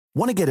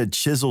Want to get a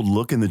chiseled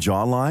look in the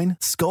jawline?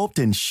 Sculpt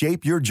and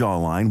shape your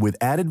jawline with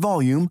added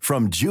volume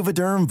from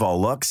Juvederm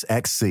Volux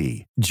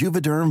XC.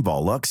 Juvederm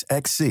Volux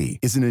XC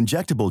is an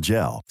injectable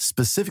gel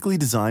specifically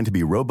designed to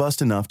be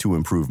robust enough to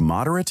improve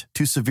moderate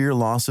to severe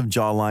loss of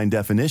jawline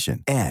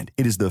definition. And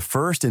it is the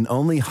first and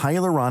only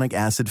hyaluronic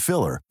acid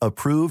filler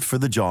approved for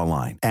the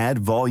jawline. Add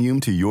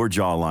volume to your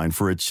jawline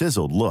for a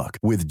chiseled look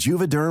with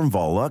Juvederm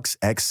Volux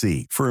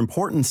XC. For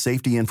important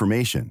safety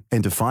information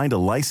and to find a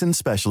licensed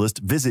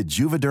specialist, visit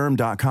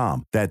juvederm.com.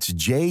 That's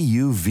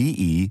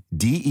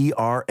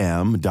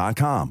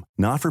JUVEDERM.com.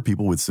 Not for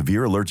people with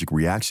severe allergic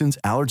reactions,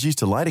 allergies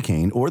to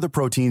lidocaine, or the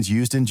proteins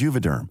used in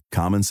Juvederm.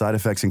 Common side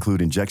effects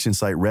include injection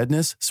site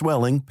redness,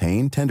 swelling,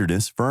 pain,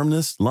 tenderness,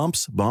 firmness,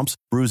 lumps, bumps,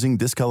 bruising,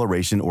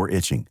 discoloration, or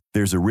itching.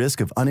 There's a risk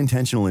of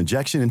unintentional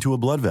injection into a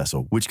blood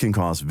vessel, which can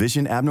cause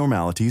vision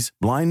abnormalities,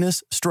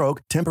 blindness,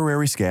 stroke,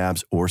 temporary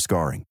scabs, or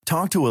scarring.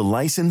 Talk to a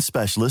licensed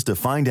specialist to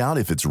find out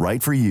if it's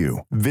right for you.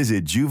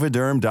 Visit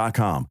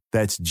Juvederm.com.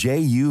 That's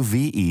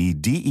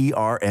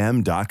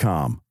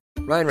JUVEDERM.com.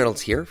 Ryan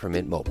Reynolds here from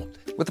Mint Mobile.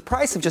 With the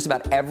price of just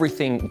about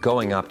everything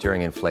going up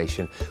during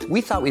inflation,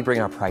 we thought we'd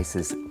bring our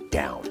prices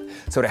down.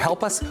 So to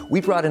help us,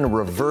 we brought in a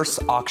reverse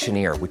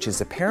auctioneer, which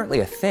is apparently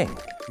a thing.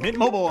 Mint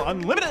Mobile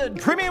Unlimited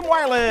Premium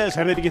Wireless.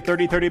 How to get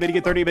 30, 30, bit to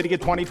get 30, bit to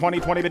get 20,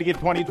 20, 20, bit to get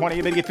 20,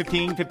 20, bit to get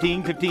 15,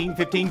 15, 15,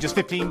 15, just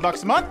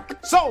 $15 a month?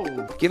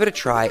 Sold! Give it a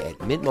try at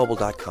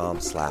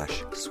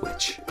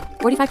mintmobile.com/switch.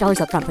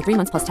 $45 up front for 3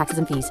 months plus taxes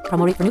and fees.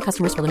 Promo rate for new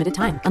customers for limited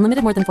time.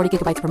 Unlimited more than 40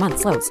 gigabytes per month.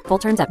 Slows full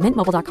terms at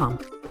mintmobile.com.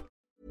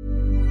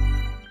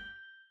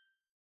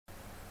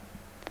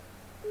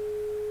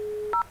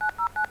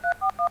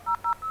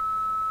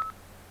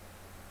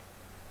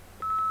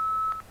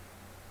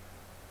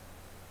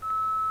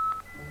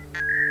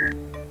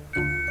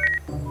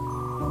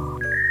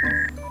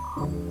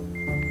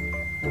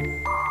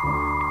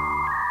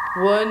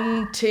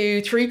 One,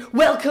 two, three.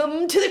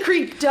 Welcome to the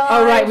Creep Dive.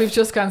 All right, we've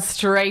just gone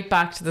straight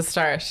back to the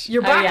start.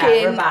 You're back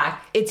in. We're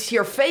back. It's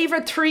your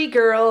favourite three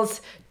girls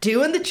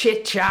doing the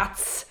chit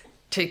chats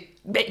to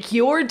make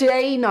your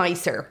day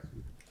nicer.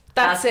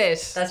 That's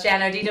it. That's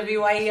Jen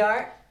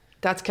O-D-W-Y-E-R.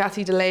 That's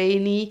Cathy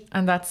Delaney.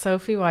 And that's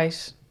Sophie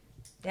White.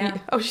 Yeah.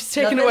 Oh, she's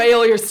taking away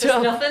all your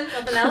stuff. Nothing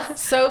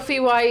else. Sophie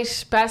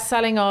White,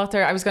 best-selling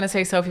author. I was going to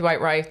say Sophie White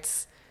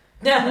writes.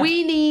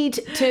 We need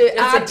to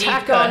add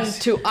tack on cut.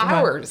 to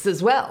ours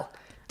as well.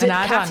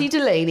 Cathy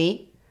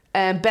Delaney,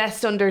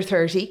 best under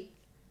 30.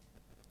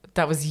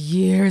 That was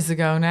years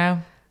ago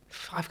now.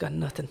 I've got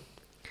nothing.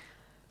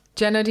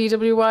 Jen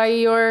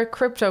O-D-W-Y-E or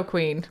Crypto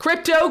Queen?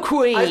 Crypto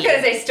Queen. I was going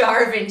to say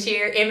Star of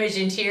Image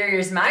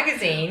Interiors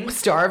magazine.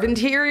 Star of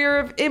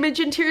Image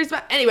Interiors.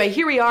 Anyway,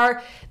 here we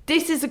are.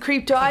 This is a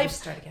Creep Dive.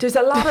 There's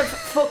a lot of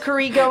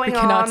fuckery going on.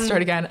 We cannot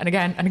start again and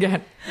again and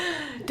again.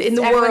 In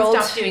the Everyone world.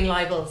 stop doing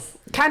libels.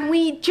 Can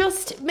we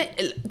just...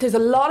 There's a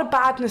lot of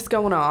badness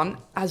going on,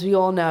 as we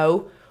all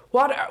know.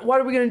 What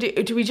are we going to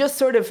do? Do we just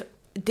sort of...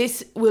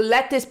 We'll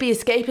let this be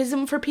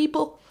escapism for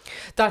people?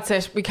 That's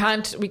it. We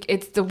can't...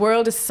 the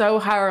world is so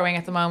harrowing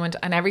at the moment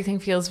and everything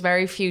feels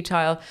very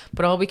futile.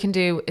 But all we can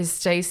do is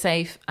stay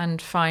safe and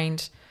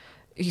find...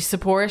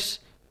 support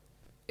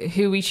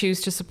who we choose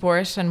to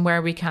support and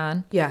where we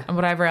can. Yeah. And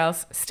whatever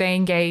else. Stay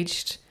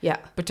engaged. Yeah.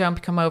 But don't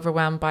become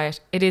overwhelmed by it.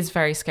 It is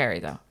very scary,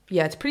 though.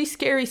 Yeah, it's pretty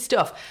scary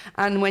stuff.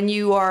 And when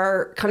you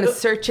are kind of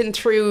searching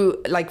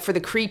through, like for the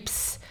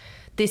creeps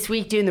this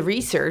week, doing the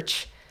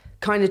research,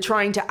 kind of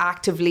trying to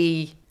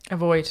actively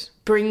avoid,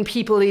 bring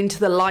people into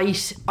the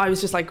light, I was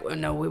just like, oh,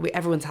 no,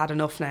 everyone's had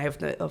enough now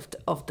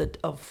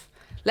of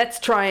let's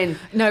try and...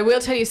 No, I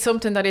will tell you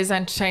something that is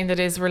entertaining that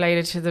is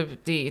related to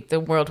the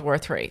World War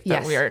III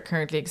that we are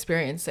currently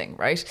experiencing,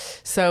 right?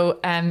 So,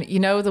 you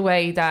know the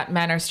way that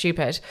men are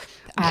stupid...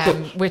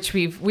 which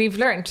we've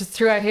learned just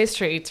throughout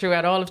history,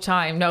 throughout all of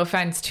time. No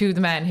offense to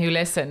the men who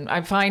listen.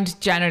 I find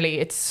generally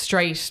it's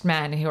straight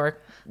men who are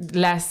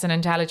less than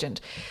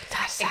intelligent.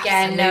 That's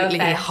again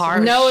absolutely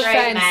harsh. No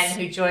straight offense. men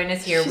who join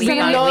us here. We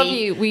love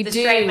you. We the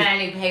do. Straight men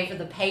who pay for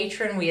the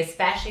patron. We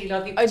especially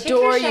love you.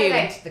 Adore you. Shout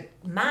out to the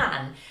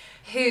man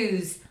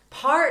whose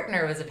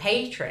partner was a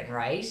patron,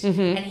 right?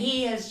 Mm-hmm. And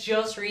he has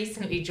just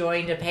recently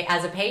joined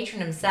as a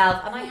patron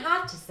himself. And I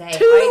have to say,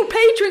 two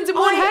patrons in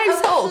one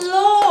household.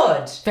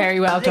 Applaud. Very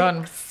well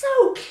done.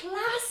 So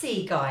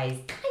classy, guys.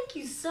 Thank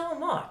you so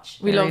much.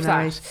 We love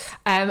that.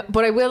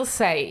 But I will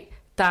say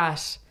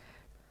that.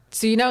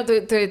 So you know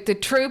the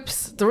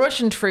troops, the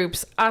Russian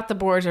troops at the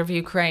border of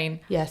Ukraine.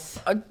 Yes.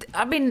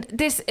 I mean,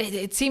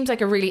 it seems like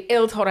a really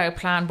ill thought out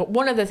plan. But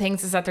one of the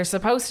things is that they're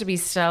supposed to be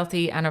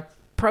stealthy and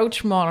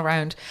approach them all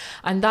around,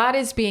 and that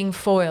is being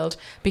foiled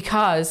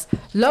because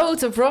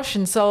loads of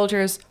Russian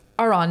soldiers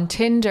are on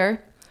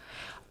Tinder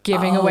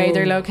giving away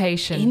their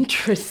location.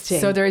 Interesting.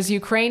 So there's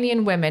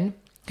Ukrainian women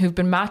who've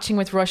been matching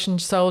with Russian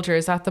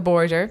soldiers at the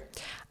border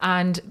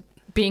and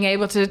being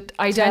able to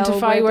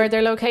identify where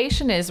their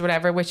location is,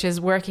 whatever, which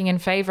is working in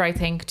favour, I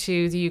think,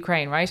 to the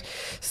Ukraine, right?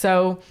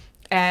 So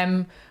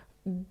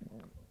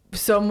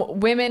some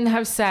women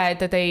have said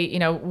that they, you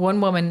know, one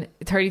woman,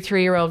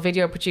 33-year-old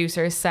video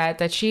producer, said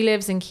that she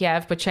lives in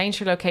Kiev but changed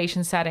her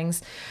location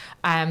settings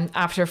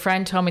after a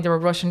friend told me there were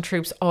Russian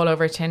troops all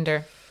over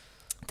Tinder.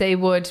 They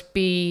would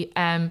be,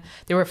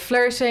 they were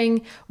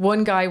flirting.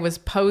 One guy was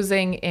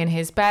posing in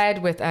his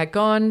bed with a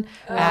gun,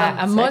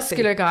 a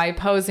muscular guy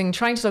posing,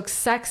 trying to look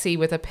sexy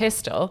with a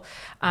pistol,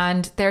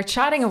 and they're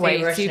chatting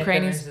away with the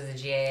Ukrainians. The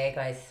GAA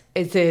guys.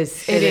 It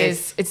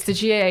is. It's the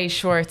GAA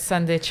shorts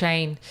and the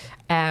chain.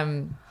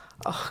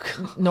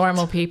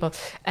 Normal people.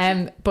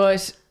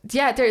 But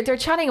yeah, they're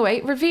chatting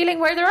away, revealing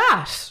where they're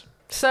at.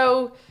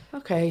 So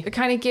okay,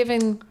 kind of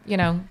giving, you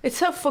know, it's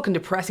so fucking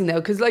depressing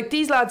though, because like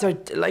these lads are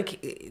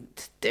like,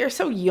 they're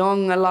so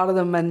young, a lot of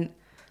them, and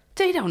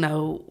they don't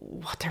know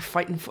what they're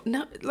fighting for.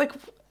 No, like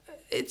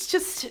it's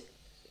just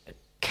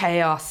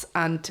chaos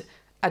and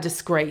a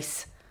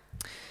disgrace.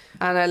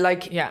 And I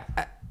like, yeah.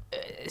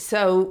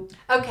 So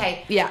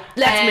okay, yeah,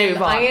 let's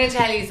move on. I'm going to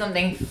tell you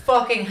something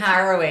fucking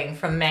harrowing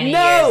from many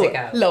years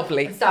ago.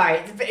 Lovely.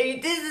 Sorry,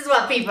 this is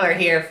what people are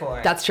here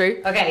for. That's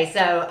true. Okay,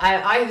 so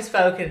I have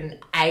spoken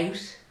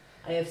out.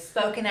 I have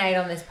spoken out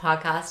on this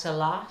podcast a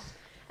lot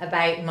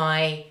about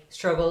my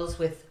struggles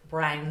with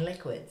brown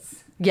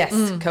liquids. Yes,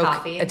 Coke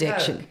coffee and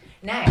addiction. Coke.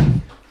 Now,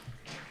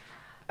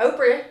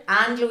 Oprah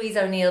and Louise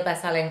O'Neill,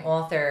 best-selling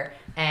author,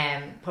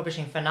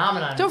 publishing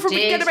phenomenon. Don't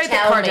forget about the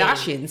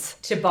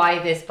Kardashians. To buy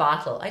this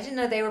bottle. I didn't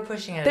know they were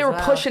pushing it. They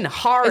were pushing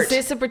hard. Is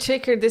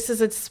this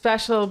is a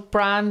special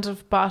brand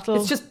of bottle?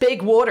 It's just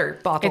big water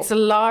bottle. It's a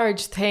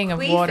large thing of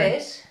water.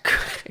 It.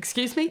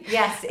 Excuse me?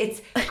 Yes, it's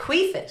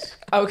queef it.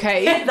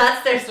 Okay.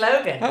 That's their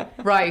slogan.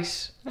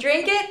 Right.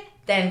 Drink it,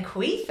 then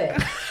queef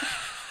it.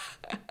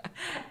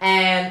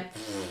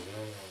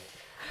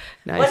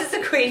 Nice. What is the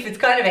queef? It's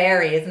kind of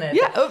airy, isn't it?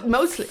 Yeah,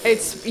 mostly.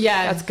 It's,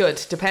 yeah. That's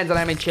good. Depends on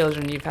how many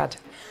children you've had.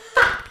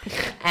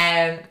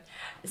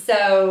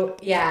 So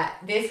yeah,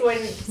 this one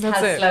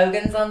has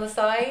slogans on the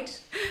side,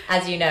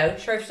 as you know.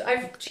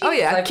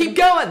 Keep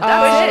going.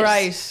 That's it.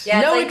 Right.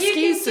 Yeah, no like,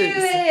 excuses. You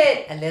can do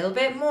it a little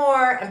bit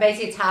more, and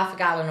basically it's half a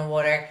gallon of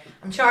water.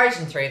 I'm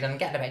charging through them,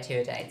 getting about 2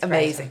 a day. It's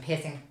amazing.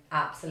 Great. I'm pissing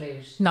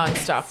absolute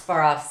non-stop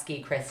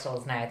Swarovski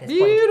crystals now at this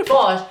Beautiful.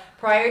 point. But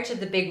prior to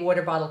the big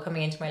water bottle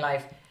coming into my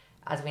life,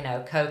 as we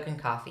know, Coke and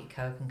coffee.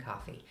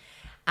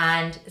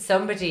 And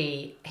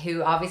somebody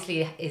who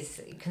obviously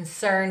is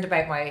concerned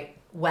about my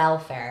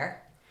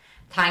welfare,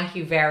 thank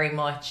you very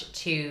much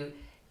to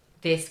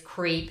this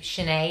creep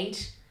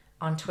Sinead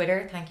on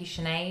Twitter. Thank you,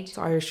 Sinead. It's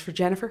Irish for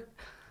Jennifer.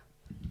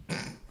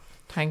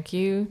 Thank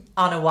you.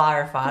 On a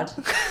warfad.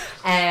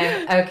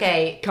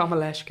 Okay.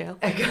 Kamaleshkel.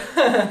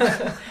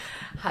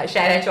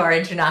 Shout out to our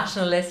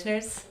international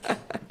listeners.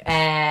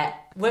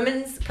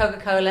 Women's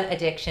Coca-Cola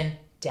addiction,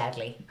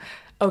 deadly.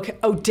 Okay.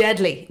 Oh,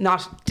 deadly,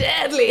 not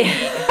deadly.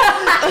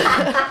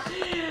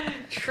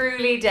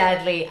 Truly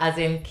deadly, as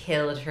in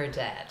killed her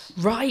dead.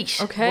 Right.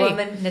 Okay.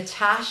 Woman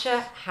Natasha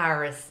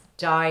Harris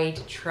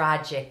died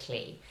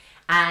tragically,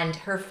 and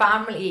her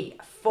family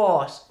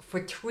fought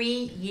for 3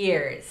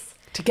 years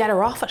to get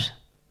her off it.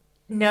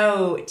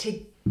 No,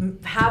 to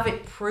have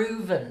it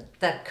proven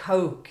that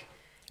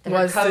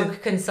her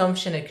Coke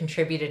consumption had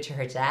contributed to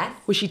her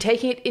death. Was she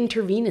taking it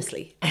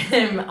intravenously?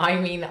 I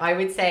mean, I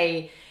would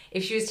say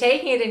if she was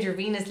taking it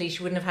intravenously,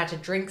 she wouldn't have had to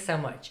drink so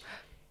much.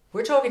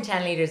 We're talking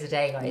 10 litres a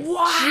day, guys.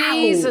 Wow.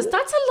 Jesus,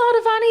 that's a lot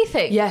of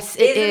anything. Yes,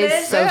 it is.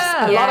 It? So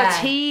Yeah. a lot of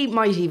tea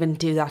might even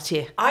do that to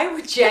you. I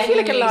would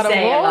genuinely I feel like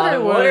say a lot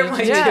of water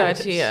might do that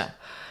to you.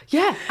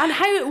 Yeah.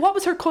 And what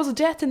was her cause of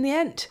death in the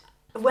end?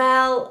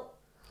 Well,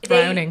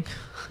 Drowning.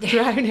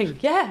 Drowning.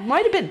 Yeah,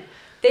 might have been.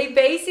 They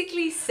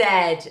basically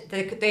said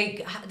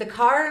the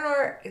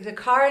coroner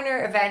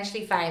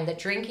eventually found that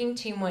drinking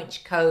too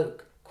much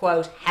Coke,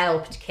 quote,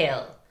 helped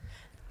kill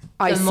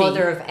the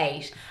mother of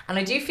 8. And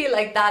I do feel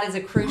like that is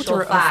a crucial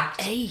mother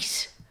fact. Of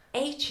 8.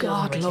 8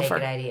 children would take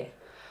it out of you.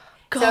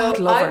 God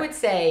so love I her. would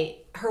say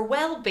her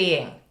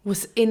well-being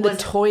was in the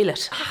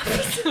toilet.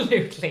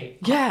 Absolutely.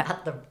 Yeah.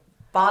 At the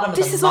bottom of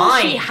the mind. This is all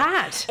she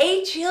had.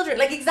 8 children.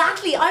 Like,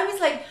 exactly. I was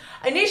like,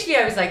 initially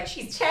I was like,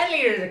 geez, 10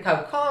 litres of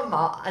Coke, come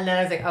on. And then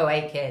I was like,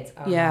 8 kids.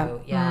 Oh, yeah.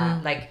 No,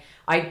 yeah. Like,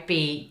 I'd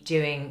be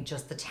doing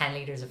just the 10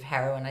 litres of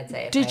heroin, I'd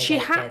say. Did she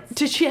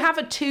have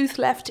a tooth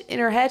left in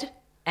her head?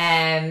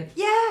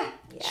 Yeah.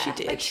 She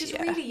did. Like, she's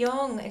really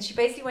young, and she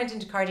basically went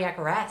into cardiac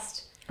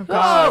arrest. Oh,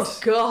 God.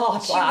 Oh, God.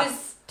 She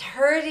was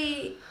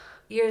 30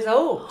 years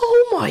old.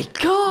 Oh, my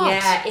God.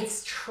 Yeah,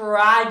 it's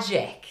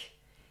tragic.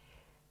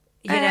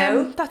 You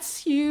know?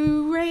 That's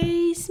You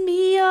Raise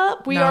Me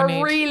Up. We No are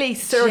need. really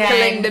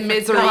circling the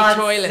misery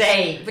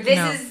toilet. But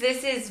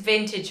this is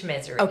vintage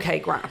misery. Okay,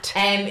 Grant.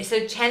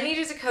 So 10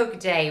 litres of Coke a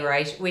day,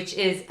 right? Which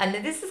is, and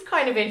this is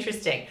kind of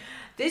interesting.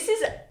 This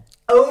is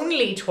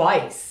only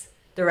twice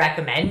the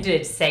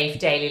recommended safe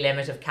daily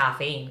limit of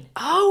caffeine.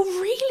 Oh,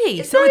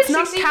 really? So it's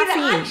not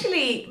caffeine.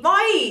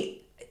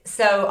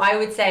 So I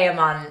would say I'm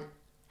on,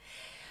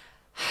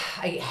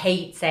 I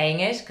hate saying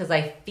it because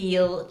I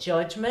feel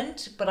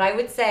judgment, but I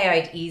would say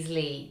I'd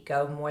easily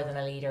go more than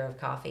a litre of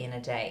coffee in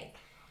a day.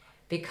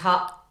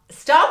 Because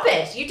Stop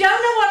it. You don't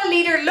know what a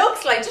litre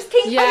looks like. Just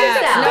think for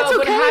yourself. No,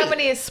 but how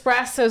many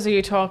espressos are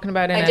you talking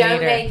about in a litre? I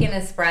don't make an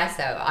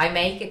espresso. I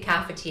make a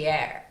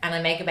cafetiere, and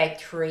I make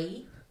about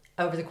 3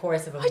 over the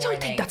course of a morning. I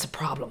don't think that's a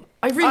problem.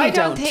 I really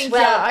don't.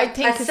 I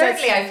think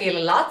certainly I feel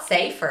a lot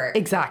safer.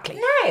 Exactly.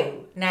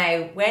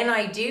 Now, when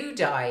I do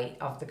die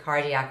of the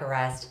cardiac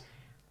arrest,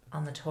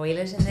 on the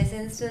toilet in this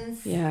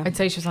instance. Yeah. I'd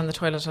say she's on the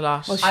toilet a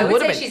lot. Well, I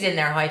would say she's in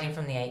there hiding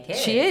from the 8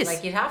 kids. She is.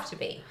 Like, you'd have to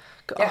be.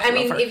 Gosh, I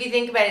mean, if you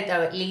think about it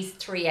though, at least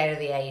 3 out of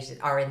the 8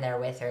 are in there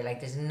with her. Like,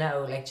 there's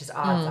no, like, just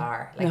odds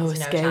are. Like, there's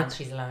no chance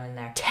she's alone in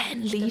there.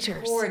 10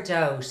 litres. Poor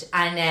dote.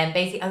 And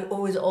basically, it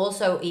was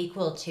also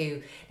equal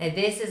to, now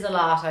this is a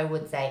lot, I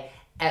would say,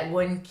 at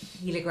 1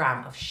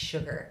 kilogram of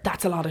sugar.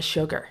 That's a lot of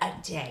sugar. A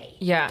day.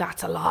 Yeah.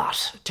 That's a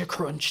lot to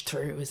crunch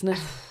through, isn't it?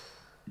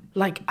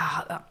 like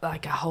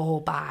a whole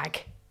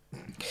bag.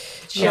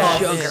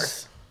 Sugar.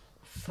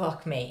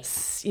 Fuck me.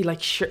 You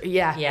like sugar?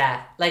 Yeah.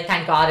 Yeah. Like,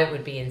 thank God it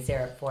would be in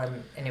syrup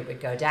form and it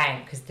would go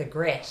down, because the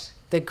grit.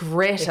 The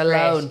grit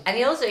alone.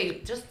 And also,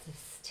 just the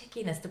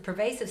stickiness, the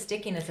pervasive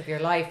stickiness of your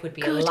life would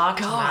be a lot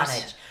to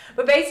manage.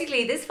 But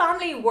basically, this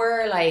family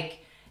were like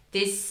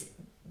this.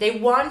 They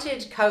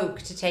wanted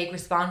Coke to take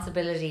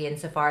responsibility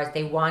insofar as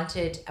they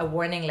wanted a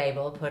warning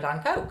label put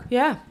on Coke.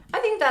 Yeah. I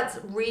think that's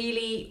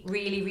really,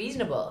 really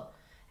reasonable.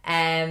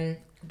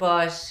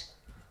 But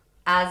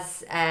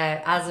as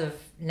of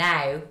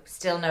now,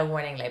 still no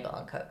warning label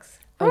on Cokes.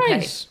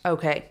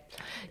 Okay.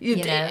 You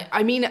know?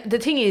 I mean, the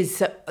thing is,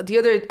 the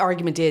other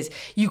argument is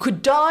you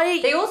could die.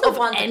 They also of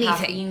want anything. the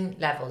caffeine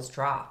levels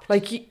dropped.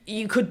 Like,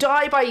 you could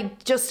die by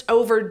just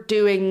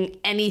overdoing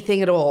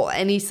anything at all,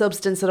 any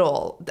substance at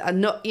all.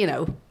 And not,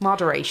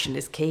 moderation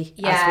is key.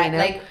 Yeah, as we know.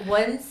 like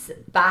once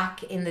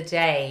back in the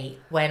day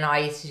when I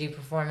used to do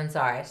performance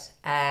art,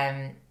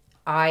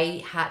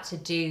 I had to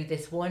do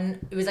this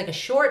one. It was like a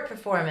short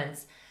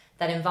performance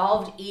that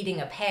involved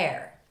eating a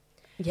pear.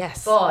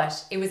 Yes.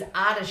 But it was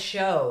at a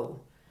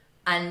show,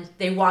 and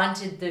they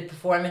wanted the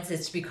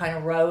performances to be kind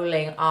of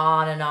rolling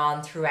on and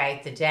on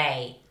throughout the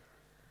day.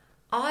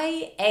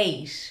 I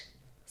ate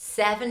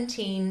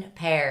 17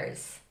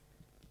 pears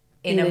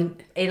in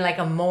like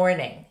a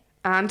morning.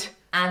 And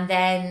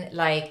then,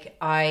 like,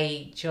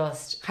 I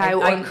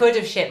could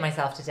have shit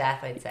myself to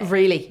death, I'd say.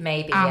 Really?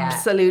 Maybe,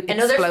 Absolute yeah.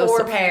 Another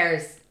explosive. 4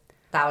 pears,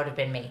 that would have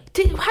been me.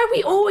 How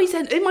we always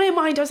end, in my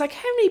mind, I was like,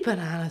 how many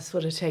bananas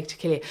would it take to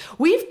kill you?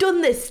 We've done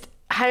this.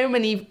 How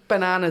many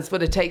bananas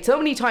would it take? So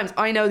many times.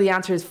 I know the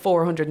answer is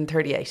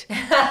 438.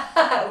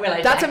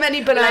 That's how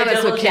many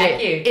bananas would kill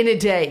you in a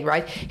day,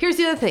 right? Here's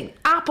the other thing.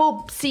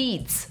 Apple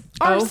seeds.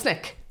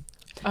 Arsenic.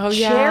 Oh,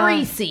 yeah.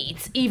 Cherry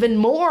seeds. Even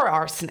more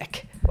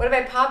arsenic. What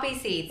about poppy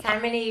seeds? How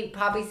many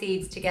poppy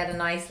seeds to get a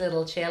nice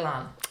little chill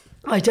on?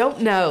 I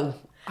don't know.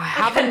 I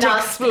haven't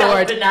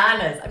explored.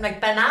 Bananas. I'm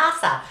like,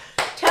 banasa.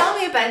 Tell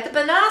me about the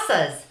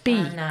banasas.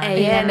 Bananas.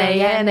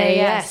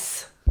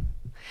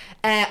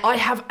 I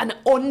have an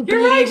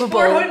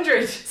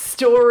unbelievable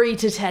story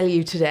to tell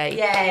you today.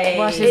 Yay.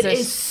 What is it? It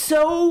is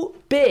so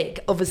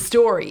big of a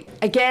story.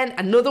 Again,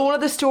 another one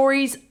of the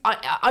stories.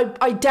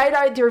 I doubt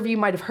either of you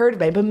might have heard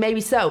about it, but maybe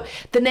so.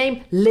 The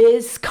name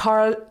Liz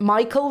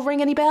Carmichael,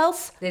 ring any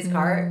bells? Liz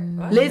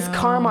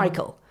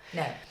Carmichael.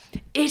 No.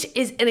 It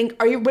is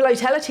will I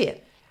tell it to you?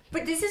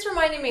 But this is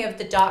reminding me of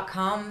the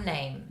 .com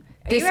name.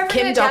 Are This you ever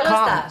going to tell us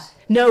that?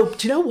 No,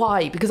 do you know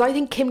why? Because I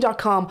think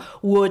Kim.com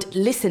would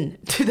listen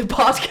to the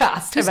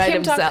podcast about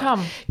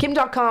himself.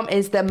 Kim.com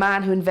is the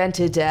man who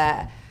invented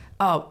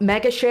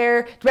Mega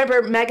Share.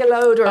 Remember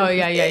Megaload? Or,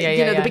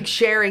 the big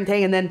sharing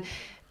thing. And then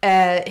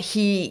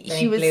he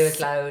blew his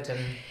load. And...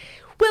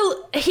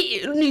 Well,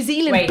 New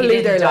Zealand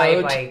blew their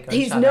load.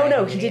 He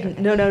didn't.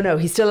 No.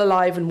 He's still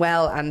alive and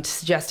well and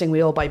suggesting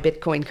we all buy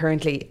Bitcoin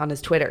currently on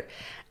his Twitter.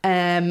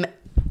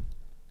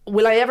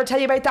 Will I ever tell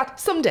you about that?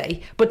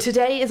 Someday. But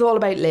today is all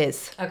about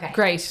Liz. Okay.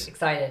 Great.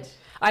 Excited.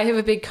 I have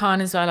a big con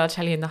as well, I'll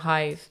tell you, in the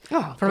Hive.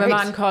 Oh, from great. a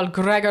man called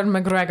Gregor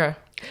McGregor.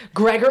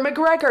 Gregor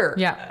McGregor?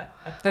 Yeah.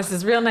 That's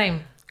his real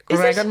name.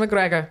 Gregor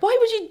McGregor. Why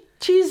would you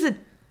choose it?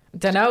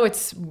 Don't know.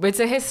 It's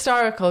a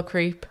historical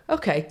creep.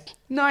 Okay.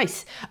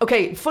 Nice.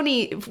 Okay.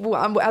 Funny,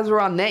 as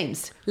we're on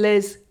names.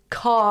 Liz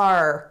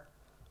Carmichael.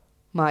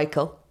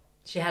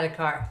 She had a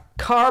car.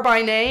 Car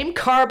by name,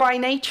 car by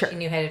nature. She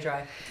knew how to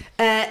drive.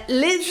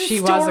 Liz's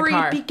story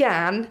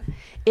began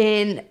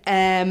in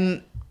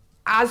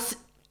as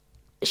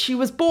she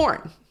was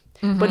born.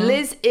 Mm-hmm. But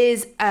Liz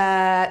is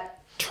a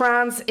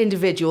trans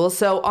individual,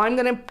 so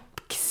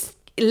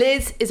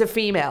Liz is a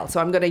female, so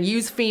I'm going to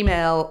use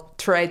female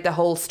throughout the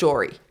whole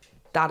story.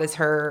 That is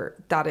her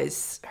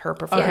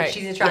preferred. Okay.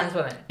 She's a trans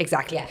woman.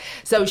 Exactly. Yeah.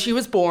 So she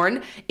was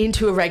born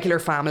into a regular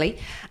family,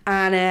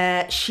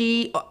 and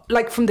she,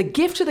 like, from the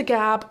gift of the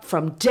gab,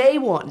 from day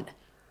one,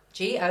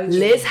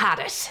 Liz had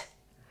it.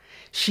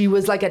 She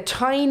was like a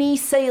tiny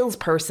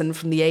salesperson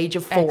from the age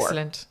of 4.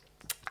 Excellent.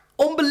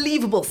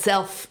 Unbelievable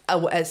self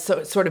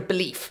sort of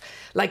belief.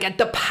 Like,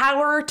 the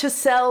power to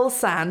sell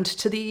sand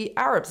to the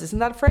Arabs. Isn't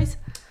that a phrase?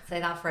 Say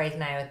that phrase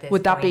now at this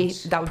would that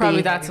point. be that would probably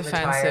be, that's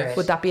offensive.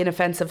 Would that be an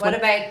offensive what one?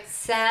 About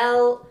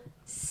sell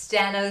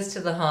Stenos to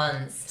the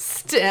Huns.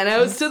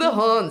 Stenos to the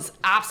Huns.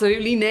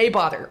 Absolutely nae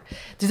bother.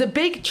 There's a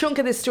big chunk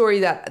of this story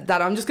that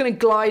I'm just going to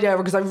glide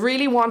over because I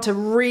really want to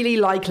really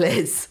like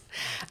Liz.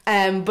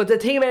 But the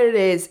thing about it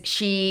is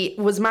she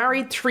was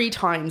married 3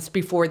 times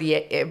before the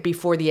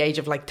age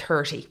of like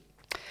 30.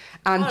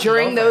 And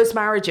during those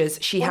marriages,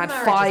 she had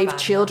 5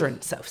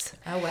 children. So,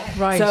 wow.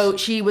 Right. So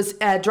she was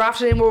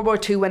drafted in World War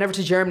II, went over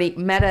to Germany,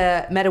 met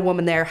a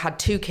woman there, had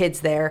 2 kids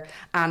there,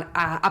 and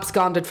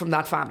absconded from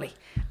that family.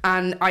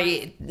 And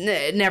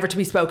never to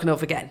be spoken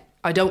of again.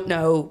 I don't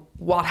know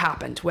what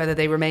happened, whether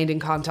they remained in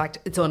contact.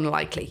 It's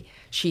unlikely.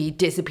 She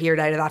disappeared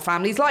out of that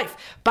family's life.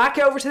 Back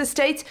over to the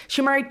States,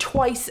 she married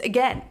twice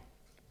again.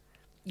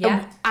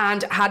 Yeah.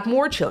 And had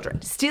more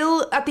children.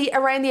 Still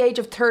around the age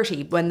of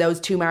 30 when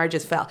those 2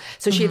 marriages fell.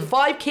 So she had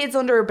 5 kids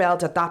under her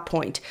belt at that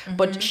point.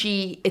 But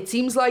it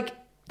seems like,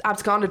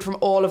 absconded from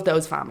all of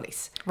those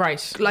families.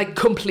 Right. Like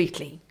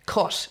completely.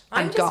 Cut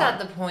and I'm just gone. at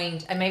the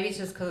point, and maybe it's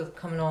just because it's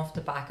coming off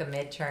the back of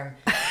midterm,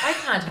 I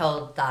can't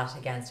hold that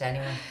against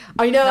anyone.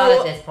 I know. Not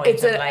at this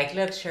point. I'm like,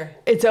 look, sure.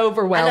 It's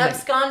overwhelming. And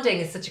absconding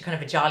is such a kind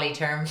of a jolly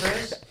term for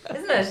it,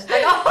 isn't it?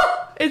 Like,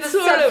 oh, it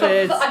sort of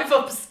is. I've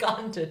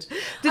absconded.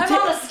 I'm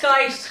on a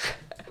skite.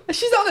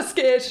 She's on a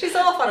skate. She's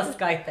off on a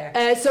skite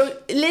there. So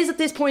Liz at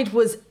this point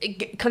was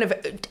kind of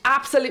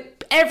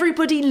absolute.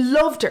 Everybody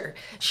loved her.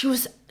 She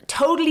was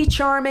totally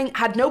charming,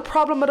 had no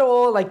problem at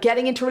all, like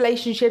getting into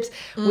relationships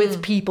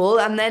with people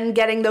and then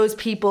getting those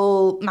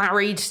people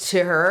married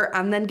to her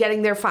and then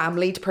getting their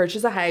family to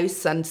purchase a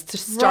house and to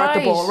start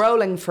the ball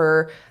rolling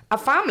for a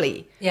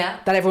family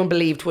that everyone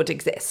believed would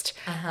exist.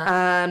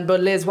 But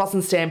Liz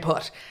wasn't staying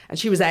put and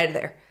she was out of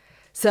there.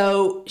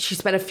 So she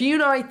spent a few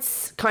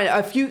nights,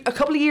 a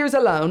couple of years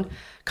alone,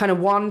 kind of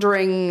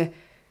wandering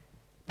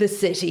the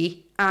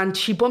city, and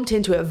she bumped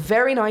into a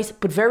very nice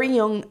but very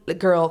young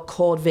girl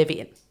called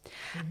Vivian.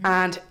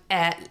 And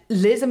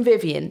Liz and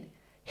Vivian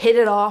hit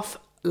it off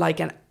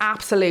like an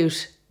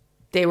absolute.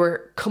 They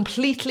were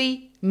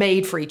completely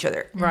made for each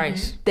other.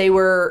 Right.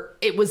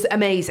 It was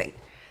amazing.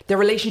 Their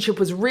relationship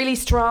was really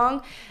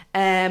strong.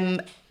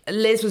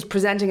 Liz was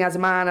presenting as a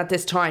man at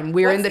this time.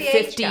 We were in the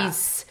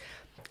 50s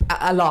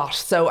a lot.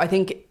 So I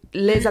think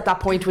Liz at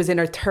that point was in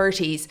her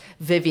 30s.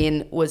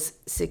 Vivian was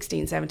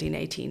 16, 17,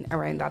 18,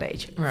 around that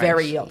age. Right.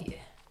 Very young.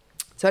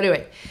 So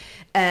anyway,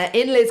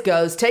 in Liz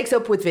goes, takes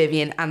up with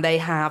Vivian, and they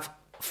have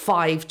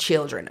 5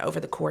 children over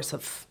the course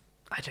of,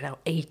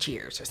 8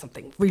 years or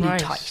something. Really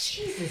tight.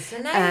 Jesus, so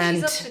now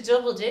she's up to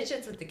double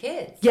digits with the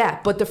kids. Yeah,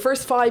 but the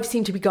first 5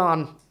 seem to be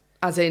gone.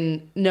 As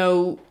in, I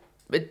don't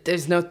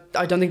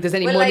think there's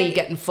any money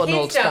getting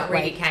funneled that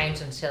way. Kids don't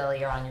really count until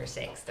you're on your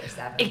 6th or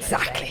 7th.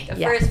 Exactly.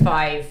 The first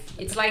 5,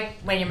 it's like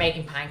when you're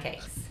making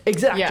pancakes.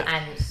 Exactly. Yeah.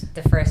 And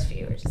the first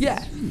few are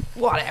just...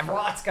 whatever.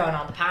 What's going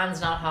on? The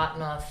pan's not hot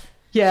enough.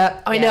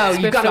 Yeah, I know.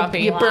 You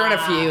burn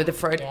a few of the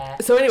front. Yeah.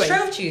 So anyway,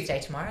 Shrove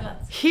Tuesday tomorrow,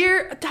 lads.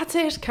 Here, that's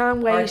it.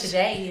 Can't wait. Or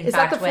today, is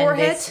that the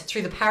forehead?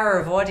 Through the power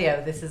of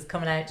audio, this is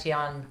coming out to you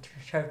on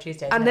Shrove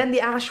Tuesday. And then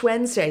the Ash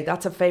Wednesday.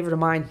 That's a favourite of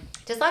mine.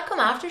 Does that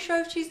come after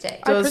Shrove Tuesday?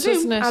 I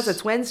presume, as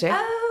it's Wednesday.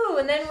 Oh,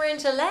 and then we're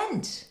into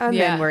Lent. And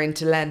then we're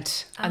into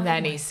Lent. And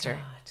then Easter.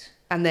 God.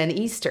 And then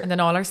Easter. And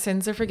then all our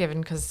sins are forgiven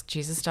because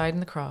Jesus died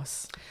on the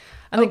cross.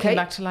 And then came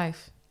back to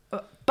life.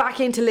 Back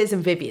into Liz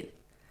and Vivian.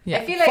 Yeah.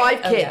 I feel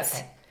like 5 kids.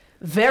 Okay.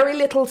 Very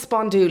little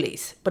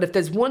spondoolies. But if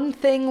there's one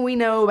thing we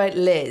know about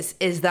Liz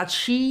is that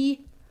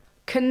she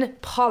can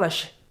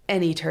polish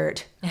any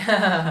turd.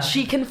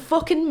 She can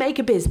fucking make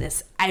a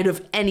business out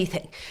of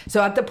anything.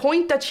 So at the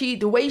point that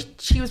the way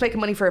she was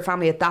making money for her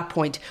family at that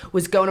point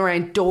was going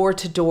around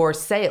door-to-door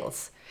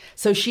sales.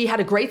 So she had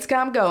a great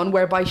scam going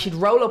whereby she'd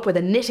roll up with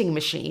a knitting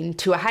machine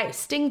to a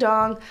house. Ding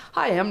dong.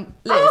 Hi, I'm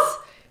Liz.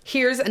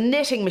 Here's a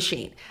knitting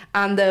machine.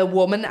 And the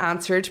woman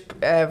answered,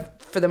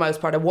 for the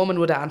most part, a woman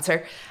would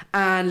answer.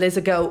 And Liz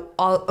would go,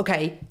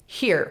 okay,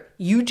 here,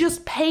 you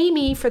just pay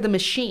me for the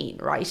machine,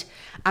 right?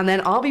 And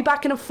then I'll be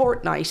back in a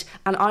fortnight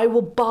and I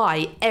will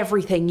buy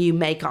everything you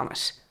make on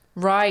it.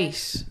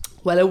 Right.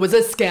 Well, it was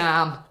a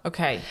scam.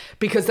 Okay.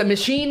 Because the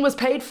machine was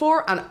paid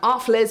for and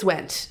off Liz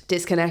went,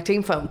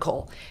 disconnecting phone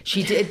call.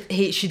 She did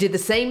the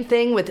same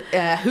thing with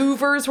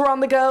Hoovers were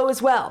on the go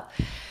as well.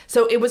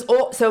 So it was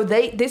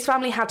this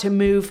family had to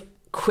move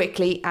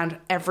quickly, and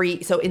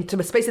into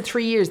the space of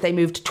 3 years they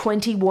moved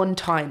 21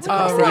 times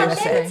across the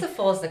USA. Then it's a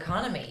false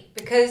economy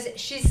because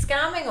she's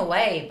scamming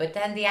away, but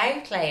then the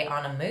outlay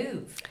on a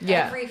move.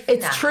 Yeah,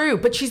 it's true,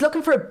 but she's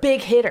looking for a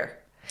big hitter.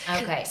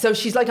 Okay. So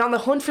she's like on the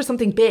hunt for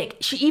something big.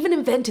 She even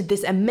invented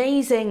this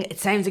amazing, it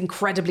sounds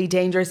incredibly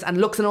dangerous and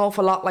looks an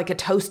awful lot like a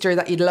toaster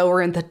that you'd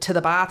lower to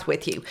the bath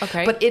with you.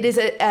 Okay. But it is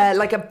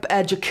like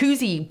a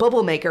jacuzzi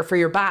bubble maker for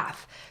your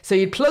bath. So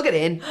you'd plug it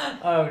in.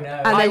 Oh no!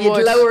 And then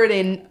you'd lower it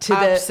into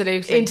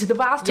the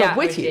bathtub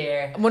with you.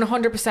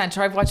 100%.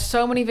 I've watched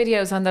so many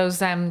videos on those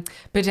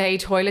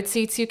bidet toilet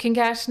seats you can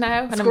get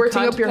now. And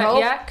squirting up your hole.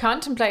 Yeah,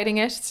 contemplating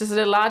it. It's just a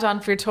little add-on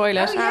for your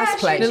toilet. Oh yeah,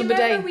 little bidet.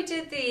 Remember we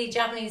did the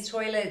Japanese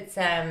toilets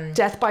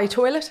Death by a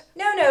toilet?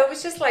 No, it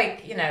was just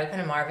like,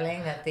 kind of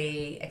marveling at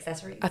the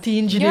accessories. At the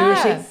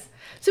ingenuity. Yes.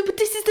 So, but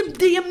this is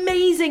the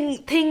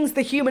amazing things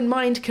the human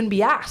mind can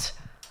be at.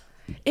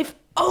 If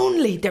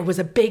only there was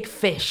a big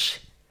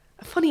fish.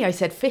 Funny I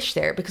said fish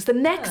there, because the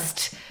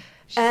next...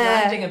 She's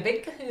landing a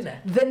big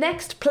kahuna. The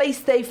next place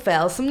they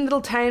fell, some little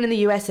town in the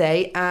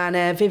USA,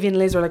 and Vivian and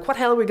Liz were like, what the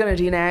hell are we going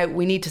to do now?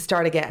 We need to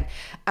start again.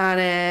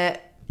 And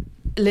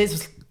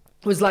Liz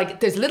was like,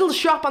 there's a little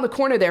shop on the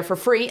corner there for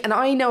free, and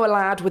I know a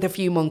lad with a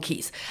few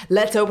monkeys.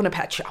 Let's open a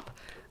pet shop.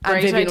 And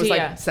Great Vivian was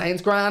idea. like,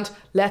 sounds grand,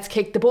 let's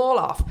kick the ball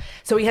off.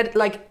 So we had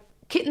like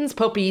kittens,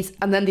 puppies,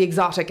 and then the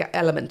exotic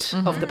element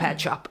of the pet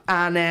shop.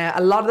 And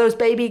a lot of those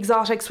baby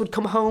exotics would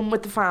come home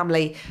with the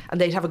family, and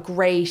they'd have a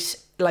great,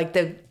 like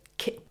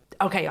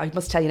okay, I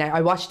must tell you now,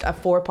 I watched a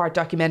 4-part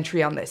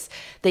documentary on this.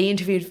 They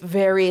interviewed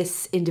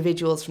various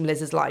individuals from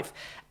Liz's life,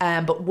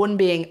 but one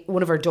being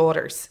one of her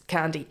daughters,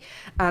 Candy.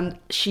 And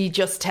she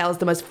just tells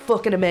the most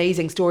fucking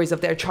amazing stories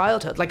of their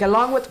childhood, like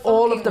along with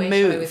all of the I was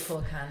moves.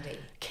 called Candy.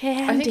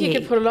 Candy. I think you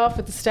could pull it off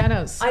with the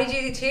stenos. I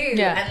do too.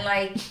 Yeah. And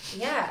like,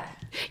 yeah.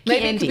 Maybe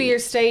it Candy. could be your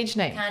stage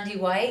name. Candy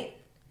White.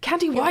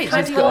 Candy White.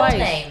 Candy Pole White.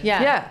 name.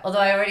 Yeah. Yeah. Although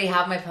I already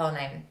have my pole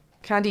name.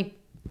 Candy.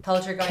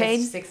 Poltergeist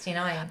Kane?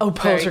 69. Oh,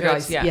 Very good,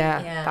 Poltergeist. yeah.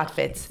 Yeah, that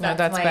fits. No,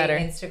 that's my better.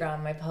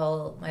 Instagram,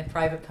 my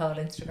private poll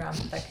Instagram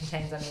that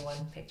contains only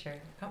one picture.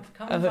 Come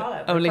and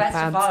follow. only Request to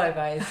fans. follow,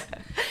 guys.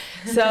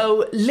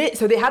 So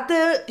they had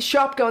the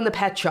shop going, the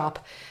pet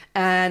shop,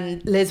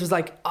 and Liz was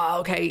like,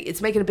 oh, okay,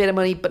 it's making a bit of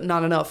money, but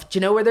not enough. Do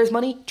you know where there's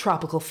money?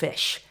 Tropical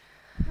fish.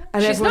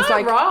 And She's everyone's not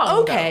like,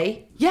 wrong,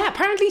 okay. Yeah,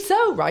 apparently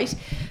so, right?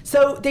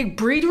 So they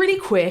breed really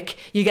quick.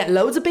 You get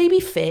loads of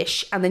baby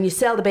fish, and then you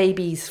sell the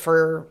babies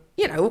for,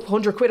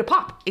 100 quid a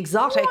pop.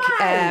 Exotic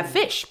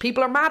fish.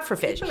 People are mad for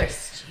fish. People are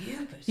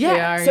stupid.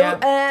 Yeah. They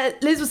are, so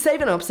Liz was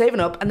saving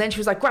up, and then she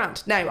was like,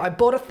 Grant, now I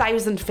bought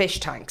 1,000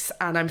 fish tanks,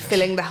 and I'm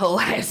filling the whole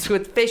house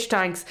with fish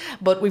tanks,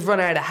 but we've run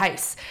out of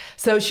house.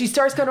 So she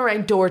starts going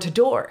around door to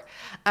door.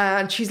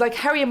 And she's like,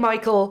 Harry and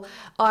Michael,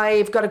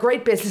 I've got a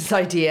great business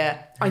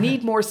idea. I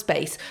need more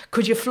space.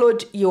 Could you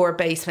flood your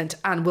basement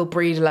and we'll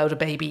breed a load of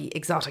baby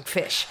exotic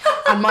fish?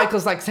 And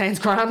Michael's like, sounds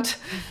grand.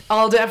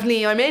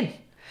 I'm in.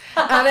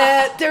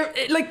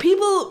 And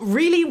people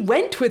really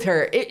went with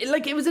her.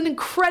 It was an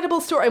incredible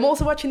story. I'm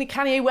also watching the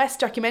Kanye West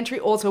documentary,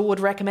 also would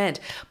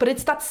recommend. But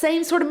it's that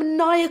same sort of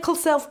maniacal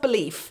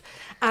self-belief,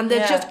 and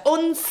they're just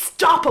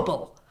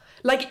unstoppable.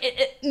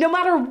 Like, no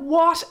matter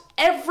what,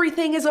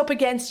 everything is up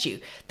against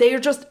you. They are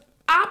just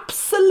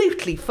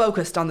absolutely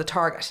focused on the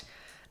target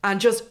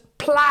and just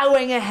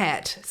ploughing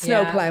ahead,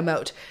 snowplow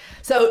mode.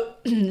 So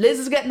Liz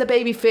is getting the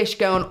baby fish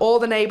going. All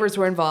the neighbours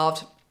were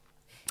involved.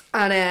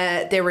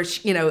 And there were,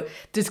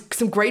 there's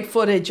some great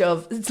footage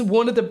of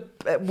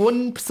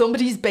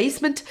somebody's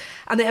basement,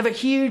 and they have a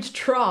huge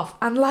trough,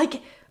 and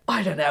like,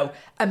 I don't know,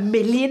 1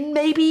 million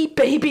maybe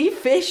baby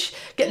fish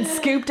getting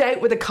scooped out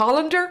with a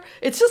colander.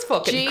 It's just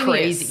fucking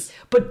crazy,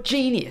 but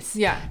genius.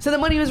 Yeah. So the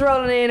money was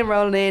rolling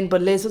in,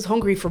 but Liz was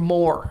hungry for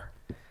more.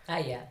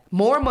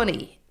 More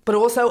money, but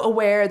also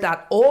aware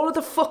that all of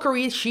the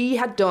fuckery she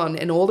had done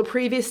in all the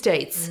previous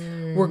states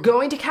were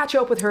going to catch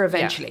up with her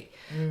eventually.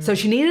 Yeah. So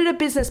she needed a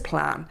business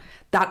plan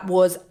that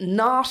was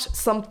not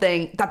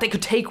something that they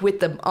could take with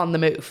them on the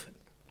move.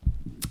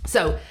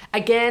 So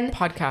again,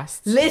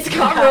 podcasts. Liz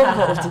got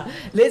rumbled.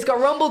 Liz got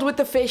rumbled with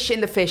the fish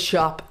in the fish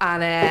shop,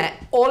 and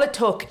all it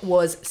took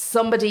was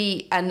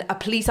somebody and a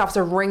police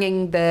officer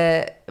ringing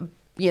the,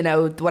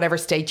 whatever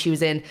state she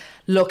was in,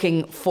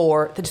 looking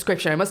for the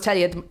description. I must tell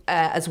you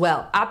as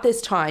well, at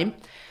this time,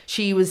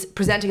 she was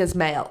presenting as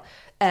male.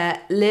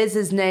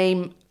 Liz's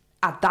name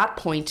at that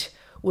point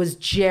was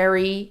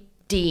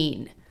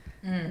Geraldine.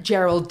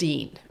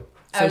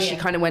 So she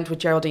kind of went with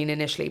Geraldine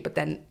initially, but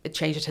then it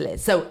changed it to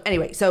Liz. So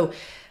anyway, so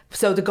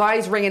the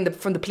guys ringing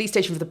from the police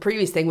station for the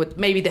previous thing with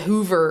maybe the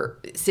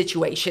Hoover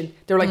situation.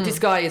 They're like, this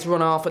guy has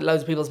run off with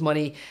loads of people's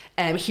money.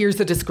 Here's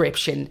the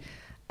description.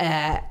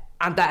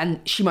 And then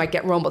she might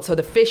get rumbled. So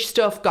the fish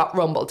stuff got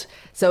rumbled.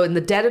 So in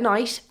the dead of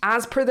night,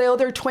 as per the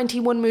other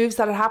 21 moves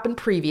that had happened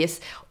previous,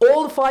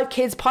 all the 5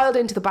 kids piled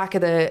into the back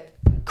of the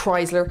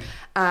Chrysler,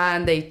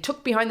 and they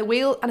took behind the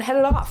wheel and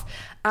headed off.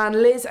 And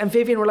Liz and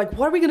Vivian were like,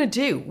 what are we going to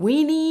do?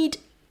 We need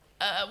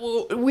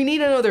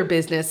another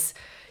business.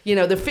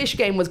 The fish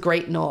game was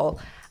great and all.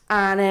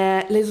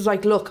 And Liz was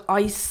like, look,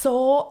 I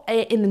saw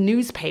in the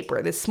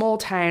newspaper, this small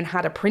town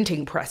had a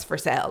printing press for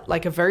sale,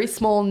 like a very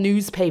small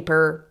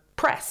newspaper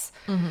press.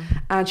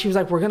 And she was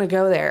like, we're going to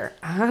go there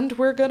and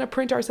we're going to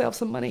print ourselves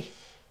some money.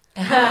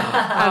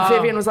 And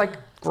Vivian was like,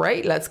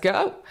 great, let's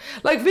go.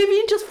 Like,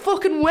 Vivian just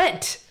fucking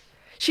went.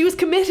 She was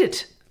committed.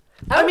 She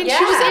was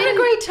in a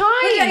great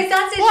time.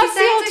 That's it. What's She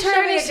the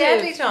alternative? a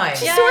deadly time.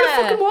 She sort of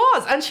fucking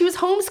was. And she was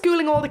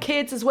homeschooling all the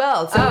kids as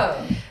well.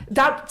 So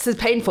that's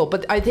painful.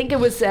 But I think it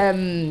was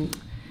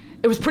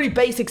pretty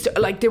basic.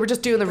 Like, they were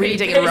just doing the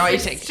reading and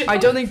writing. I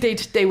don't think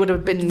they would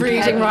have been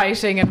Reading,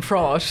 writing and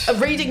fraud.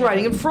 Reading,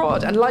 writing and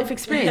fraud and life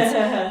experience.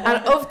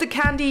 And of the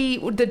Candy,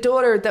 one of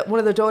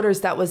the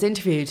daughters that was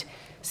interviewed,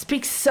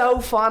 speaks so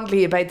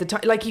fondly about the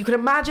time. Like, you can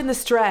imagine the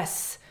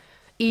stress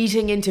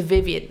eating into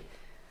Vivian.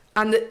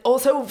 And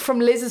also from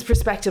Liz's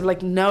perspective,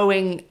 like,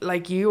 knowing,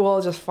 like, you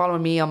all just follow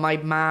me on my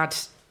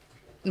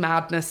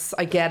madness.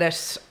 I get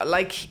it.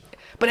 Like,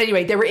 but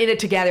anyway, they were in it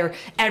together.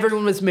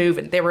 Everyone was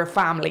moving. They were a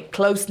family,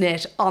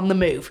 close-knit, on the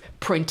move,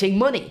 printing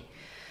money.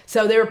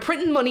 So they were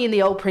printing money in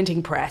the old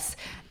printing press,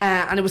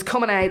 and it was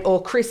coming out all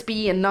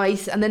crispy and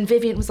nice. And then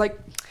Vivian was like,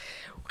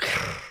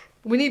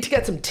 we need to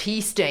get some tea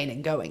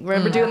staining going.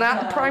 Remember doing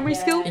that in primary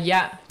school?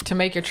 Yeah, to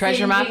make your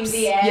treasure maps.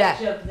 The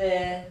edge of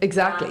the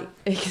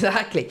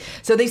Exactly.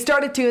 So they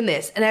started doing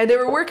this. And now they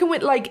were working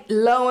with like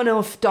low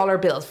enough dollar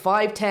bills,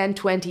 5, 10,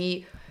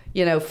 20,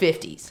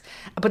 50s.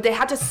 But they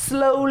had to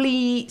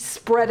slowly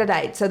spread it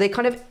out. So they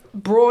kind of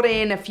brought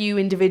in a few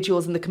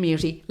individuals in the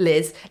community.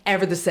 Liz,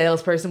 ever the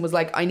salesperson, was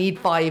like, I need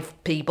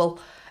 5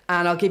 people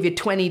and I'll give you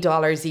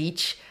 $20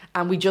 each.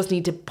 And we just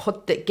need to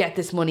get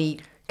this money...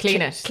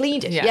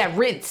 Cleaned it. Yeah,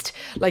 rinsed.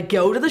 Like,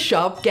 go to the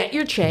shop, get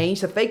your change,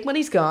 the fake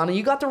money's gone, and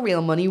you got the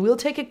real money, we'll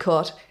take a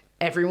cut,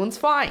 everyone's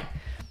fine.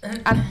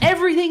 And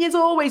everything is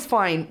always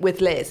fine with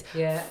Liz.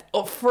 Yeah.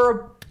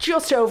 For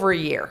just over a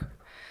year,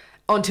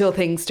 until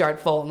things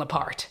start falling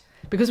apart.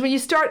 Because when you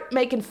start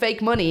making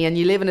fake money and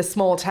you live in a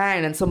small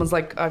town and someone's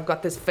like, I've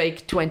got this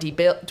fake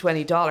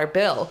 $20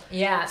 bill.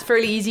 Yeah. It's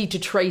fairly easy to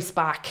trace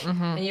back.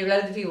 Mm-hmm. And you have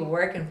loads of people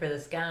working for the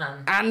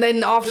scam. And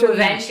then after... who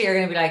eventually are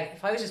going to be like,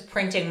 if I was just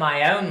printing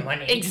my own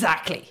money.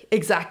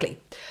 Exactly.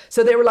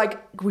 So they were like,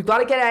 we've got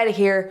to get out of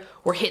here.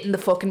 We're hitting the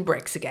fucking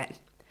bricks again.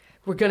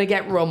 We're going to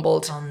get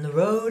rumbled. On the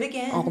road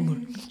again.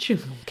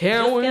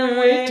 Can't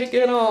wait to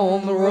get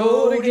on the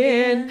road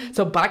again.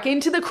 So back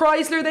into the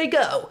Chrysler they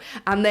go.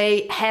 And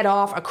they head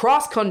off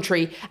across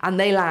country and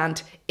they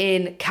land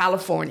in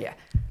California.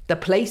 The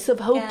place of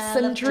hopes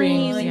and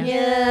dreams.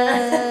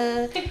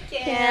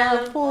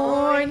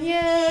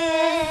 California.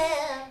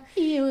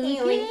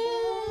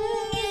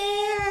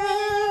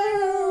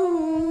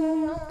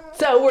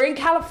 So we're in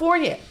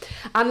California.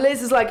 And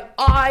Liz is like,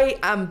 I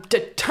am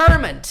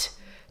determined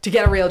to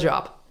get a real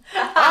job.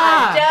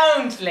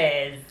 Don't,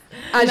 Liz.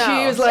 And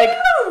she was like,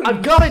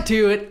 I've got to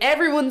do it.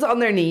 Everyone's on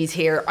their knees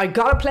here. I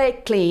got to play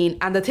it clean.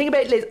 And the thing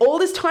about Liz, all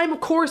this time, of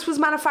course, was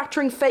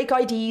manufacturing fake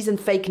IDs and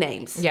fake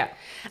names. Yeah.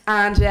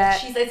 And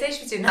I'd say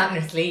she was doing that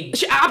in her sleep.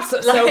 She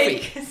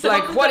absolutely. Sophie,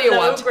 like, what do you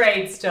want?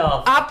 Low-grade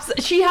stuff.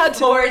 She had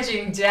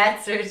forging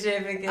death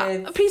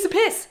certificates. A piece of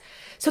piss.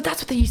 So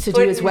that's what they used to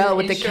do as well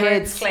with the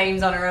kids.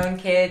 Claims on her own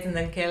kids and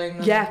then killing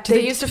them. Yeah,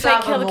 they used to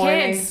fake kill the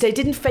kids. They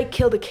didn't fake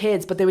kill the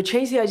kids, but they would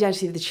change the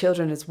identity of the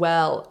children as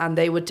well. And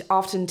they would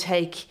often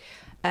take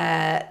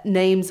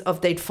names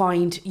of, they'd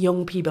find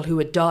young people who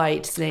had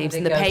died, names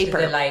in the paper.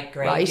 To the, like,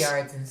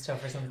 graveyards and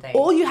stuff or something.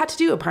 All you had to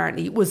do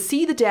apparently was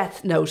see the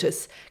death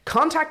notice,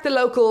 contact the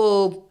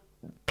local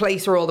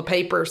place where all the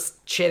paper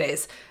shit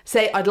is,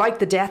 say, I'd like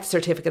the death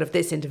certificate of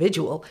this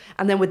individual,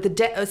 and then with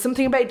the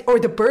something about, or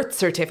the birth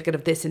certificate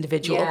of this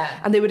individual,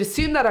 and they would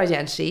assume that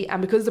identity,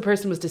 and because the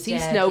person was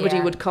deceased,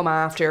 nobody would come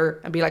after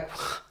and be like,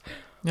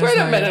 wait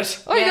a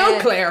minute, I know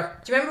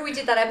Claire. Do you remember we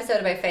did that episode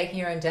about faking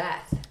your own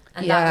death?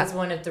 And that was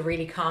one of the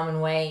really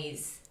common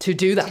ways to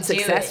do that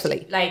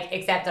successfully. Like,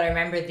 except that I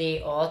remember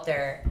the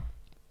author,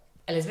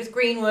 Elizabeth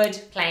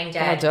Greenwood, playing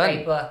dead,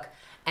 great book.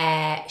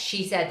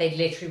 She said they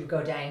literally would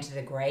go down to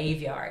the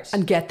graveyard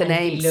and get the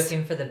names, be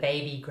looking for the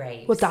baby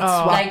graves. Well,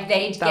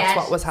 they'd get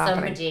what was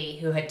happening. Somebody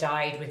who had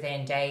died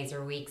within days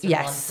or weeks or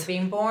months of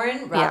being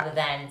born, rather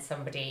than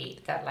somebody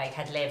that like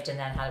had lived and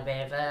then had a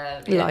bit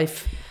of a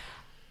life.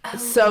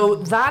 So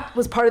that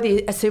was part of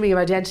the assuming of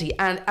identity,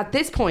 and at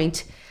this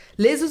point,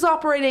 Liz was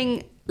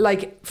operating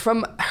like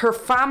from her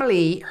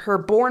family, her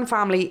born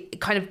family.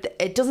 Kind of,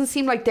 it doesn't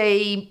seem like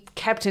they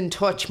kept in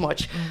touch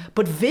much,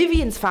 but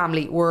Vivian's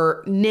family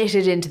were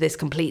knitted into this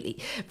completely.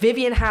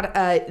 Vivian had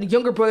a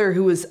younger brother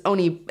who was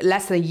only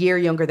less than a year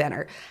younger than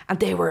her, and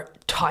they were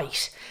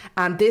tight.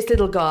 And this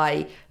little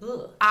guy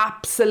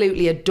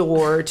absolutely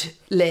adored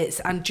Liz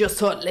and just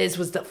thought Liz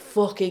was the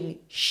fucking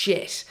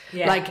shit.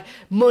 Like,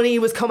 money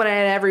was coming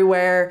out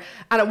everywhere,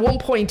 and at one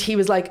point he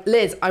was like,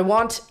 Liz, I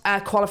want a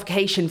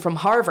qualification from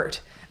Harvard.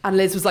 And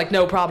Liz was like,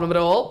 no problem at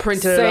all.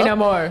 Printed it up. Say no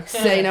more.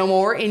 Say no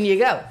more. In you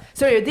go.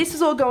 So anyway, this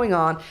is all going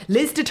on.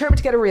 Liz determined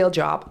to get a real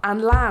job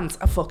and lands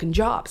a fucking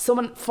job.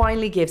 Someone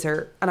finally gives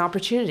her an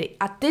opportunity.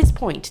 At this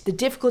point, the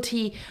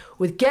difficulty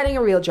with getting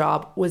a real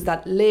job was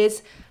that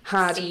Liz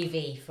had...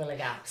 CV full of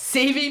gaps.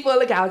 CV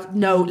full of gaps.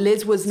 No,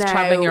 Liz was now...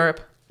 Traveling Europe.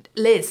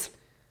 Liz.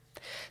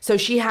 So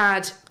she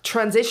had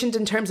transitioned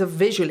in terms of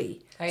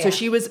visually. Oh, yeah. So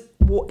she was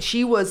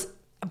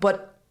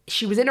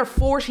in her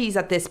 40s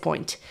at this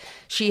point.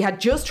 She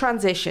had just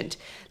transitioned.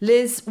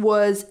 Liz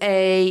was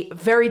a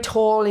very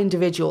tall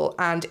individual,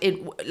 and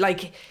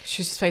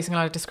she's just facing a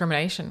lot of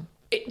discrimination.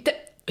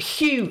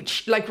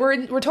 Huge. Like, we're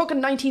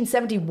talking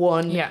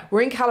 1971. Yeah.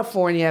 We're in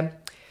California.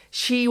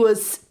 She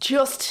was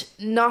just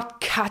not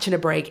catching a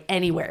break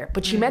anywhere.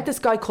 But she met this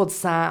guy called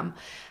Sam,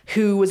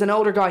 who was an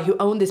older guy who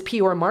owned this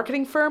PR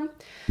marketing firm,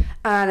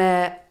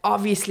 and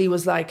obviously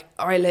was like,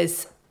 all right,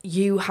 Liz,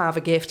 you have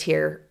a gift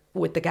here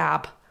with the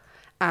gab.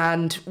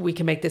 and we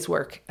can make this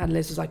work. And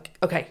Liz was like,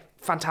 okay,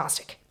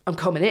 fantastic, I'm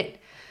coming in.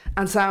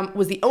 And Sam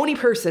was the only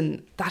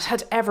person that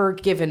had ever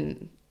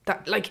given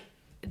that, like,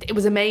 it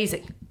was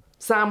amazing.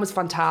 Sam was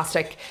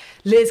fantastic.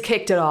 Liz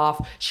kicked it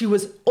off. She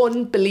was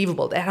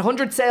unbelievable. They had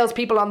 100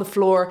 salespeople on the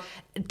floor,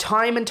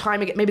 time and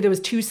time again. Maybe there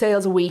was 2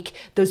 sales a week.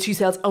 Those 2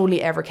 sales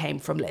only ever came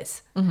from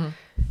Liz. Mm-hmm.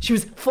 She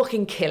was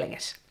fucking killing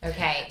it.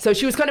 Okay. So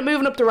she was kind of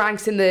moving up the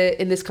ranks in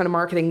this kind of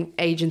marketing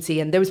agency,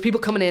 and there was people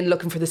coming in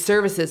looking for the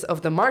services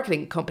of the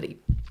marketing company.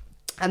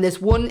 And this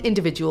one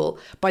individual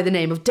by the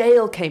name of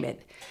Dale came in.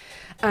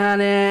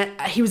 And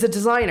he was a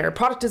designer, a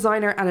product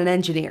designer and an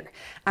engineer.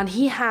 And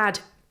he had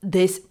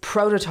this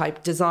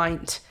prototype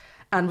designed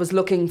and was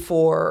looking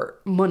for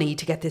money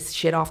to get this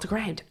shit off the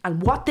ground.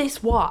 And what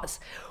this was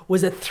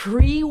a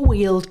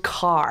 3-wheeled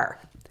car,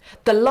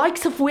 the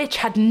likes of which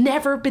had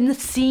never been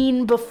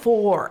seen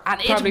before. And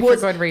probably it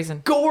was for good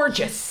reason.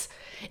 Gorgeous.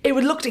 It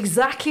looked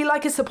exactly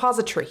like a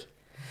suppository.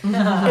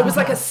 It was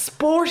like a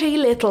sporty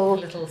little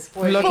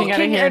sporty. Looking at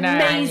it here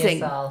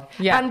amazing. now.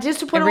 Yeah, and just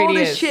to put all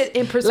this shit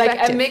in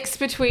perspective, like a mix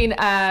between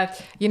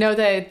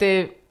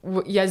the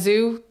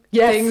Yazoo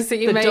things that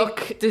you the make,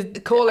 duck, the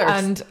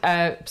callers,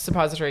 and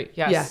suppository.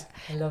 Yes,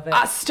 I love it.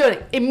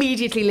 Stunning.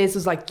 Immediately, Liz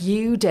was like,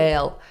 "You,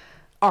 Dale,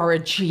 are a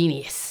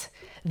genius.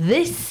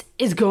 This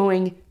is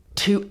going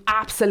to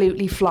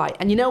absolutely fly."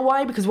 And you know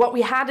why? Because what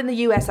we had in the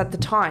US at the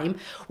time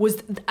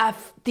was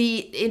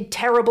the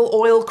terrible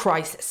oil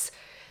crisis.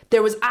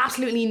 There was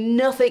absolutely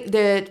nothing.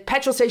 The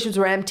petrol stations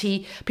were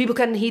empty. People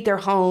couldn't heat their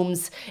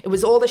homes. It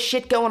was all the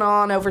shit going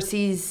on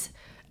overseas,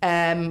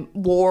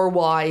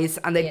 war-wise,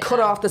 and they cut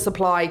off the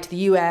supply to the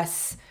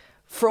US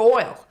for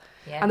oil.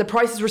 Yeah. And the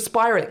prices were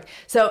spiraling.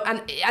 So,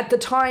 and at the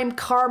time,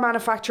 car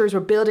manufacturers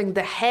were building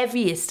the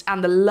heaviest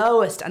and the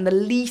lowest and the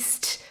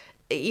least,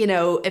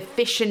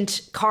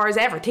 efficient cars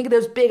ever. Think of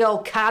those big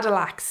old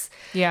Cadillacs.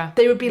 Yeah.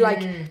 They would be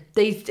like,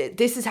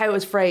 this is how it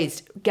was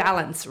phrased,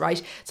 gallons,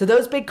 right? So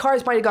those big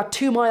cars might have got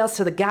 2 miles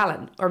to the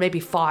gallon, or maybe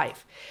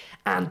 5.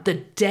 And the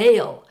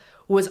Dale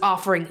was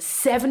offering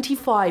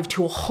 75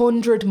 to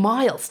 100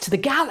 miles to the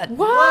gallon.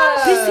 Whoa.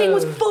 This thing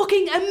was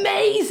fucking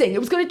amazing. It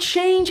was going to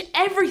change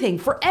everything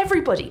for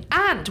everybody.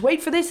 And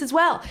wait for this as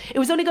well. It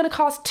was only going to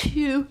cost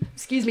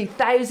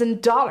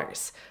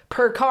 $1,000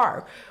 per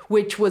car,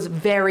 which was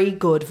very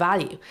good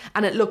value.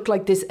 And it looked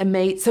like this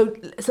amazing.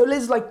 So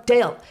Liz was like,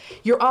 Dale,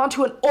 you're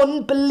onto an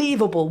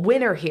unbelievable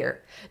winner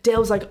here. Dale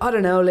was like, I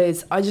don't know,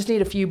 Liz, I just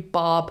need a few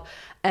bob.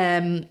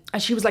 And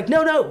she was like,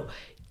 no,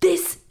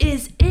 this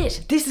is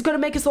it. This is going to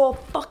make us all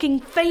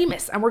fucking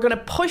famous. And we're going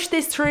to push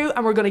this through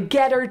and we're going to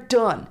get her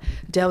done.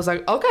 Dale was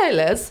like, okay,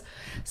 Liz.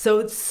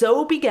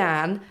 So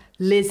began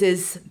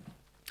Liz's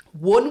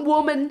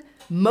one-woman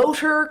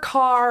motor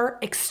car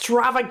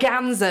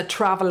extravaganza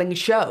traveling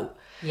show.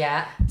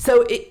 Yeah.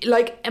 So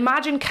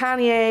imagine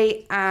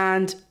Kanye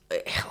and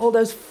all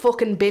those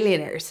fucking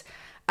billionaires.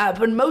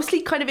 But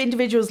mostly kind of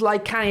individuals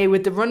like Kanye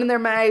with the running their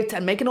mouth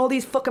and making all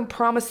these fucking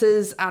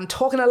promises and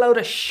talking a load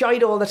of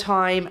shite all the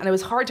time. And it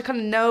was hard to kind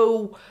of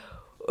know,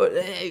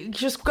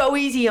 just go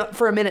easy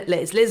for a minute,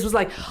 Liz. Liz was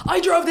like, I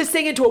drove this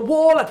thing into a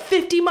wall at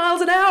 50 miles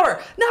an hour,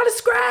 not a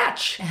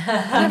scratch.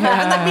 and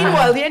then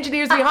meanwhile, the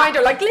engineers behind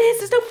her like, Liz,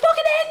 there's no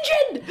fucking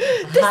engine.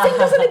 This thing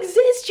doesn't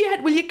exist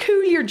yet. Will you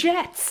cool your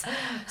jets?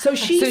 So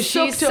she's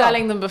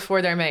selling them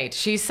before they're made.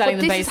 She's selling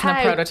them based on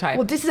a prototype.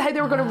 Well, this is how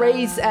they were going to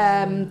raise the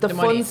funds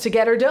money to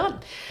get her done.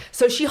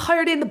 So she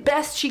hired in the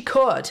best she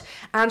could.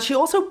 And she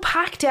also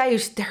packed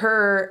out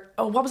her,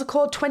 what was it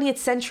called? 20th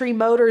Century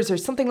Motors or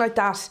something like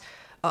that.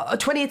 A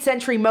 20th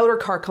Century Motor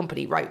Car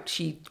Company, right?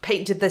 She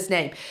patented this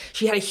name.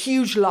 She had a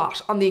huge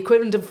lot on the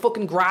equivalent of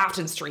fucking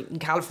Grafton Street in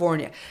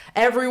California.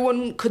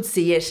 Everyone could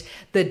see it.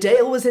 The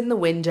Dale was in the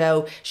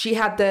window. She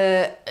had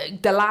the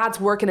lads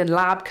working in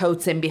lab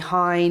coats in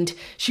behind.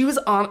 She was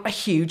on a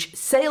huge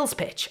sales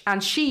pitch.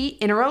 And she,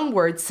 in her own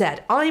words,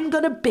 said, I'm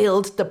going to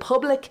build the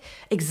public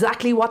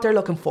exactly what they're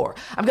looking for.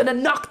 I'm going to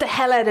knock the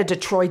hell out of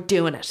Detroit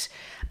doing it.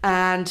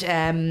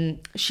 And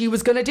she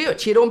was going to do it.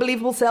 She had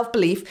unbelievable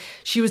self-belief.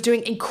 She was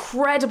doing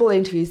incredible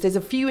interviews. There's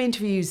a few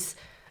interviews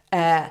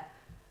that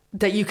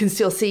you can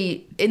still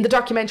see in the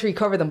documentary,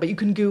 cover them, but you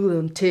can Google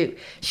them too.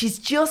 She's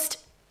just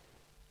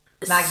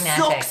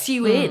magnetic. Sucks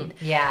you in.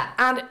 Yeah.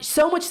 And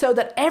so much so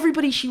that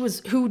everybody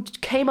who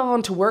came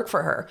on to work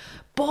for her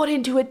bought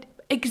into it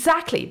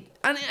exactly.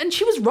 And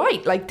she was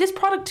right. Like, this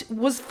product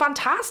was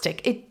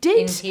fantastic. It did.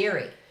 In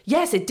theory.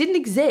 Yes, it didn't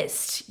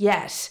exist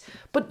yet.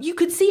 But you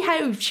could see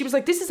how she was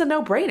like, this is a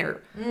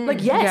no-brainer.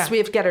 We have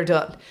to get her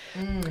done.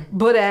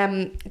 But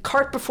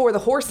cart before the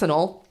horse and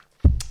all.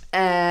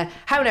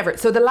 However,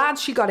 so the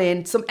lads she got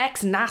in, some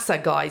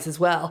ex-NASA guys as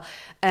well,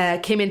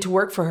 came in to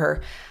work for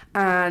her.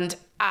 And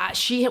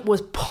she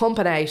was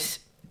pumping out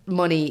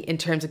money in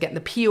terms of getting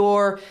the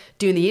PR,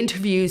 doing the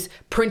interviews,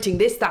 printing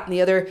this, that and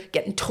the other,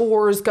 getting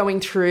tours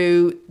going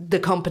through the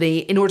company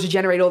in order to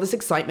generate all this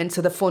excitement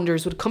so the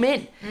funders would come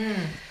in.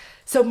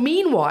 So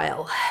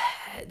meanwhile,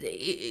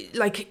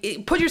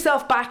 put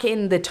yourself back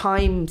in the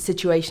time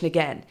situation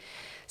again.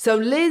 So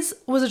Liz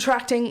was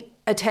attracting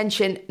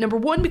attention, number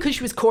one, because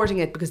she was courting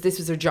it because this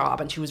was her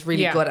job and she was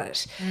really good at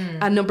it.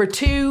 And number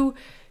two,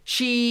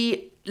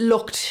 she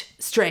looked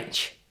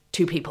strange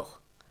to people,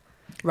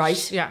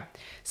 right? Yeah.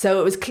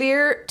 So it was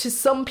clear to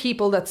some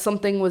people that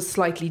something was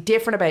slightly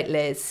different about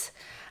Liz.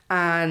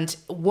 And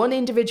one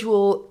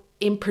individual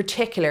in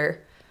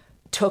particular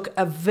took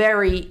a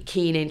very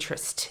keen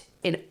interest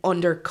in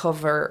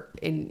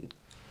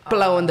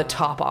blowing the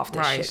top off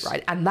this shit,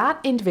 right? And that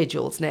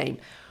individual's name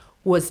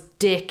was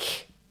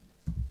Dick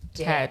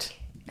Head.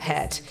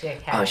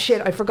 Oh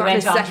shit, I forgot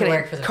his second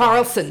name.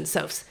 Carlson.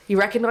 So you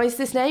recognise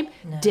this name?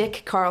 No.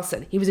 Dick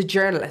Carlson. He was a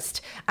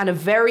journalist and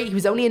he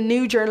was only a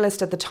new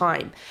journalist at the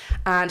time.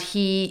 And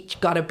he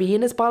got a bee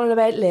in his bonnet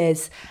about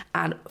Liz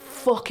and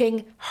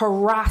fucking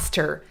harassed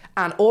her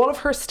and all of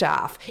her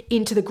staff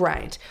into the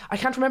ground. I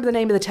can't remember the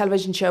name of the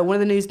television show, one of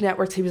the news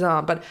networks he was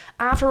on, but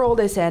after all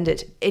this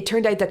ended, it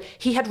turned out that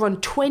he had run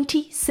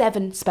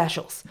 27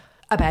 specials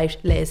about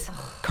Liz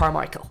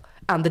Carmichael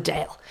and the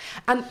Dale.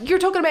 And you're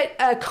talking about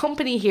a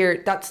company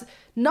here that's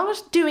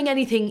not doing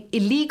anything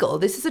illegal.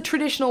 This is a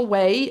traditional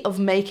way of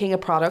making a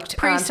product.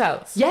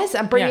 Pre-sales. Yes,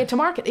 and bringing it to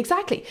market.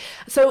 Exactly.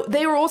 So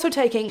they were also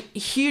taking a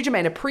huge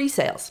amount of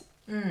pre-sales.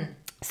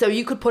 So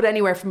you could put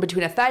anywhere from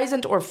between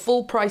 1,000 or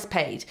full price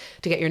paid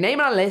to get your name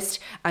on a list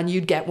and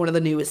you'd get one of the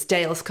newest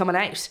Dales coming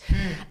out.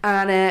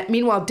 And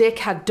meanwhile, Dick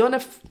had done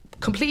a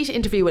complete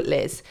interview with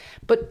Liz,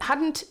 but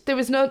there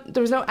was no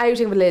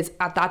outing with Liz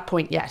at that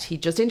point yet. He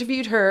just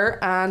interviewed her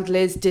and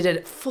Liz did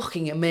a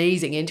fucking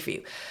amazing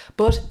interview,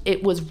 but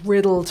it was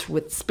riddled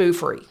with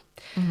spoofery.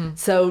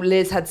 So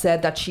Liz had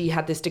said that she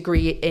had this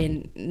degree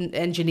in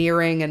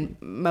engineering and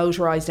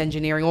motorized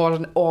engineering, all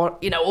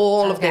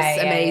of this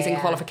amazing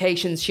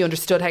qualifications. She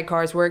understood how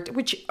cars worked,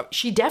 which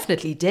she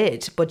definitely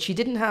did, but she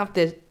didn't have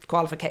the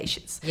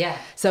qualifications. Yeah.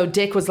 So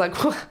Dick was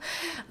like, well,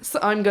 so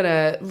I'm going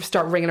to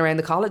start ringing around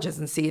the colleges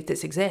and see if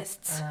this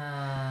exists.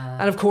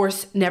 And of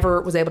course, never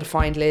was able to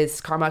find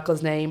Liz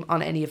Carmichael's name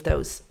on any of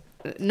those.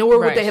 Nor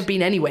would they have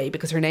been anyway,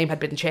 because her name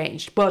had been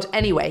changed. But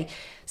anyway,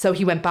 so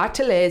he went back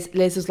to Liz.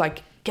 Liz was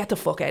like, get the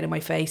fuck out of my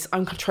face.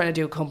 I'm trying to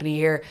do a company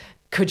here.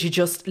 Could you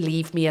just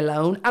leave me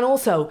alone? And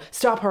also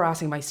stop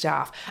harassing my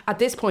staff. At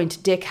this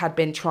point, Dick had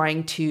been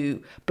trying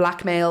to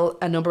blackmail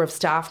a number of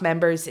staff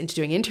members into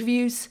doing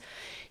interviews.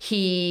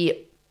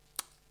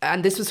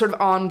 And this was sort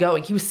of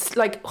ongoing. He was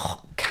like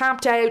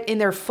camped out in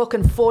their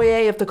fucking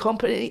foyer of the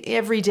company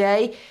every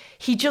day.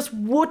 He just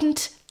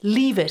wouldn't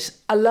leave it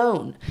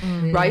alone,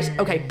 right?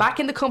 Okay,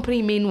 back in the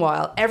company,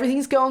 meanwhile,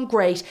 everything's going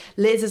great.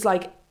 Liz is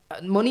like,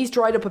 money's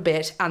dried up a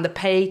bit and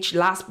the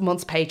last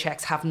month's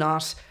paychecks have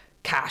not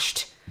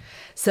cashed.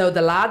 So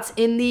the lads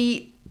in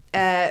the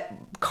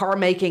car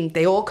making,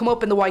 they all come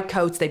up in the white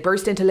coats. They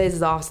burst into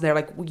Liz's office and they're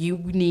like, you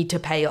need to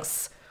pay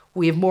us.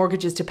 We have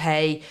mortgages to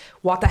pay.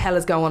 What the hell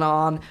is going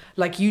on?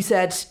 Like you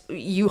said,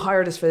 you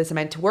hired us for this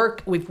amount to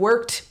work. We've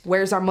worked.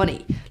 Where's our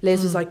money?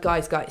 Liz was like,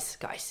 guys,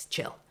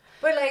 chill.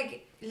 But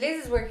like,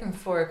 Liz is working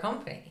for a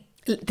company.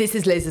 This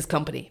is Liz's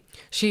company.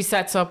 She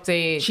sets up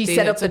the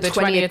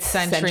 20th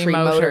century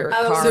motor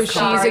car. So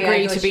she's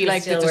agreed to be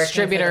like the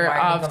distributor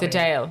of the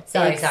Dale.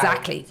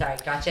 Exactly. Sorry,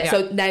 gotcha.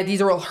 So now these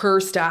are all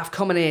her staff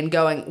coming in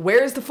going,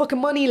 where's the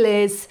fucking money,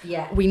 Liz?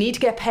 Yeah. We need to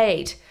get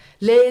paid.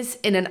 Liz,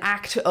 in an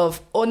act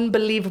of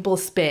unbelievable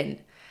spin,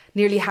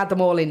 nearly had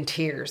them all in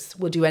tears.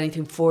 We'll do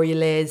anything for you,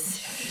 Liz.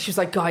 She was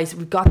like, guys,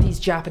 we've got these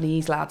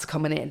Japanese lads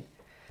coming in.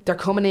 They're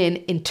coming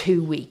in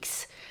 2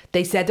 weeks.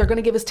 They said they're going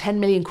to give us 10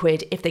 million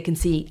quid if they can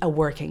see a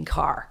working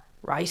car,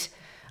 right?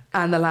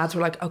 And the lads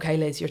were like, okay,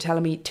 Liz, you're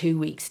telling me 2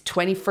 weeks,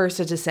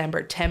 21st of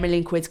December, 10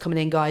 million quid's coming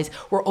in, guys.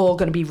 We're all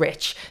going to be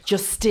rich.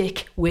 Just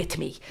stick with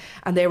me.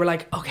 And they were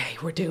like, okay,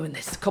 we're doing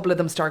this. A couple of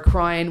them start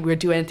crying. We'll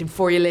do anything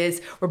for you,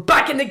 Liz. We're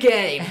back in the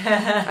game.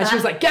 And she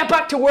was like, get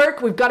back to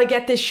work. We've got to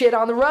get this shit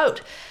on the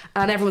road.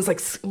 And everyone's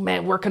like,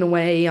 man, working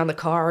away on the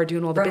car,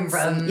 doing all the bits.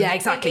 Yeah,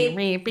 exactly.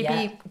 Beep, beep,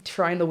 beep,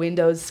 trying the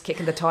windows,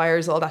 kicking the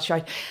tires, all that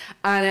shit.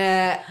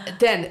 And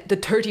then the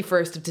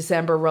 31st of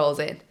December rolls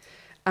in.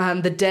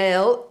 And the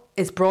Dale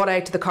is brought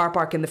out to the car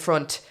park in the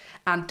front.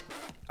 And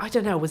I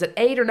don't know, was it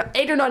 8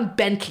 or 9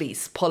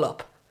 Bentleys pull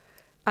up?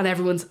 And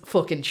everyone's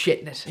fucking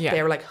shitting it. Yeah.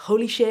 They were like,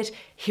 holy shit,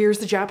 here's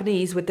the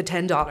Japanese with the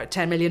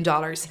 $10 million.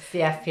 It's the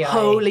FBI.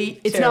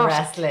 Holy, it's not.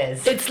 Arrest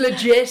Liz. It's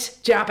legit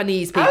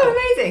Japanese people.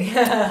 Oh, amazing.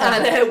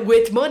 And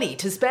with money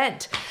to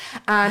spend.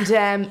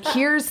 And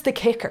here's the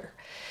kicker.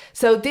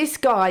 So this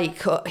guy,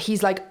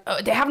 he's like,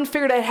 they haven't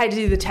figured out how to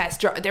do the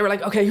test drive. They were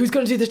like, okay, who's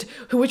going to do this?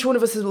 Which one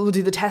of us will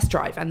do the test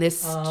drive? And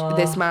this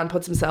man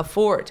puts himself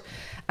forward.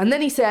 And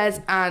then he says,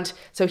 and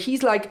so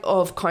he's like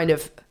of kind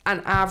of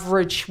an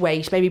average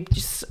weight, maybe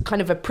just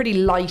kind of a pretty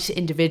light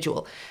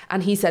individual.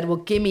 And he said, well,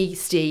 give me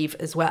Steve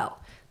as well,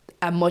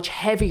 a much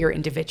heavier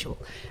individual.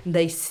 And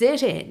they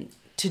sit in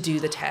to do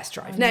the test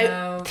drive.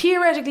 Now,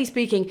 theoretically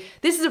speaking,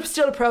 this is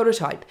still a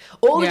prototype.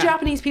 All the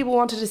Japanese people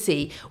wanted to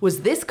see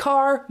was this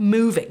car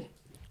moving.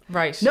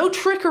 Right. No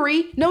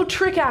trickery, no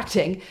trick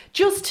acting,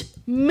 just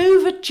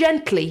move it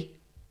gently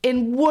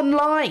in one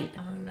line.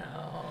 Oh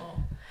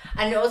no.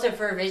 And also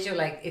for a visual,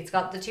 like, it's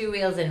got the 2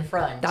 wheels in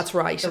front. That's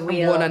right. The and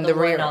wheel, one on the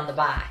rear. one on the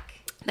back.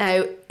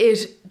 Now,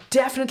 it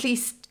definitely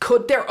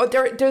could. There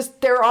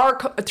are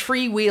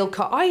 3-wheel.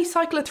 I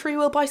cycle a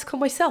 3-wheel bicycle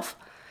myself.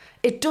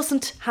 It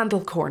doesn't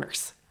handle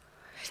corners.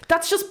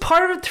 That's just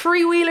part of a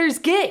 3-wheeler's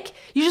gig.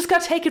 You just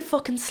got to take it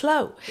fucking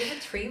slow. You have a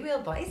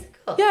 3-wheel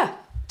bicycle? Yeah,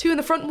 2 in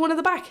the front and 1 in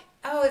the back.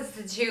 Oh, it's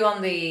the 2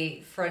 on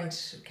the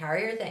front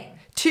carrier thing.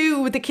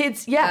 2 with the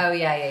kids, yeah. Oh,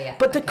 yeah.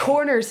 But the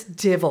corners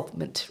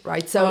devilment,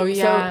 right? So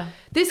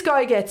this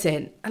guy gets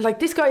in, and like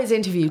this guy is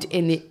interviewed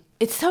in the.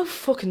 It's so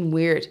fucking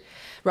weird,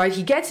 right?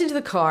 He gets into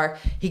the car,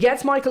 he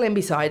gets Michael in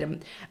beside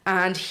him,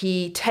 and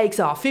he takes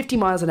off 50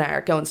 miles an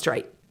hour going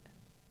straight.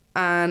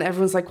 And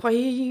everyone's like, why are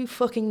you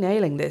fucking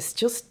nailing this?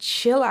 Just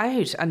chill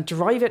out and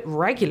drive it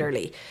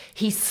regularly.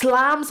 He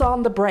slams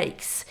on the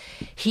brakes.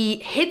 He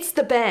hits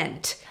the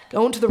bend,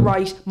 going to the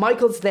right.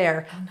 Michael's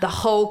there. The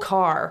whole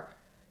car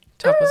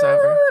topples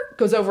over.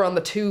 Goes over on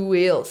the 2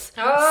 wheels.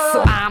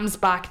 Slams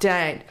back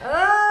down.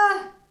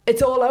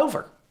 It's all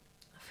over.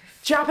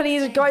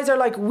 Japanese guys are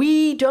like,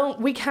 we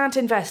can't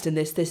invest in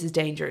this. This is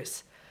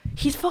dangerous.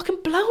 He's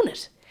fucking blown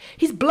it.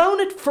 He's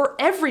blown it for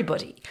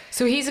everybody.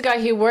 So he's a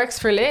guy who works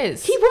for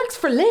Liz. He works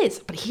for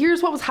Liz. But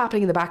here's what was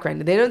happening in the background.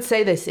 They don't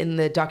say this in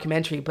the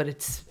documentary, but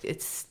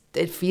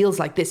it feels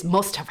like this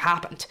must have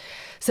happened.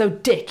 So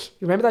Dick,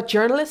 you remember that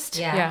journalist?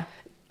 Yeah.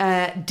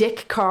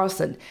 Dick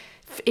Carlson.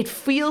 It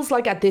feels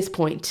like at this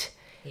point,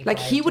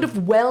 he would have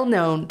well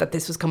known that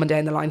this was coming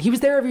down the line. He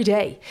was there every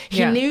day.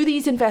 He knew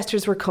these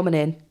investors were coming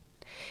in.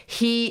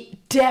 He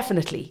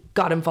definitely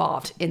got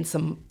involved in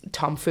some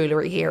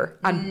tomfoolery here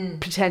and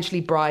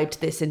potentially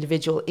bribed this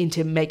individual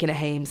into making a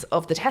hames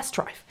of the test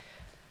drive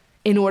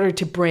in order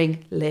to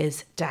bring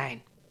Liz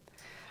down.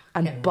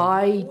 And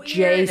by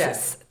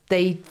Jesus,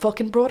 they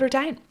fucking brought her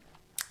down.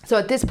 So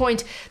at this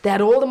point, they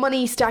had all the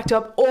money stacked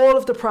up. All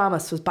of the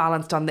promise was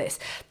balanced on this.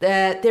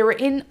 I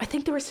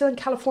think they were still in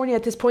California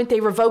at this point. They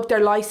revoked their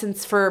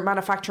license for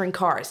manufacturing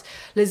cars.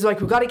 Liz was like,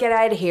 we've got to get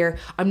out of here.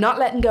 I'm not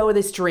letting go of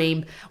this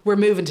dream. We're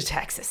moving to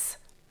Texas.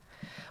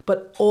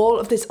 But all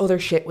of this other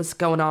shit was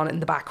going on in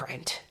the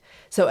background.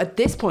 So at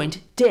this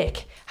point,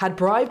 Dick had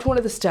bribed one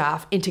of the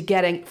staff into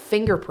getting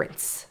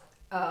fingerprints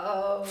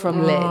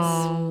from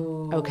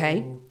Liz.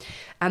 Okay?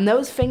 And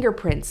those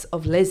fingerprints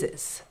of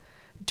Liz's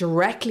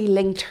directly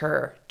linked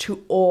her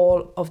to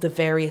all of the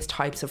various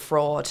types of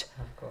fraud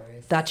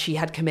that she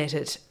had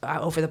committed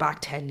over the back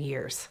 10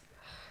 years.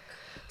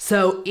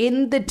 So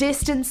in the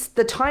distance,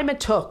 the time it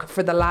took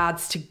for the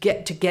lads to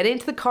get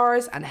into the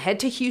cars and head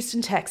to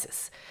Houston,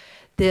 Texas,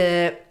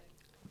 the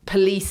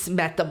police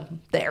met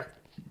them there.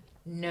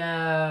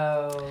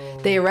 No.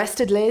 They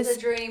arrested Liz.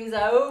 The dream's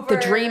over.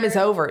 The dream is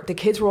over. The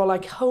kids were all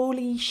like,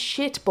 holy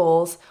shit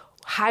balls.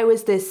 How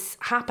is this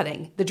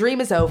happening? The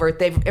dream is over.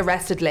 They've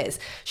arrested Liz.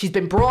 She's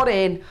been brought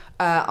in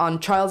on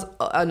trials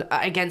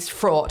against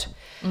fraud.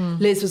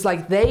 Liz was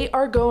like, they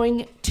are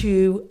going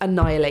to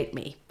annihilate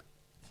me.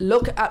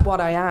 Look at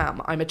what I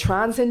am. I'm a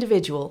trans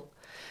individual.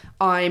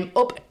 I'm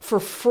up for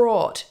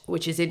fraud,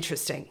 which is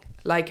interesting.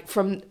 Like,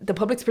 from the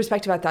public's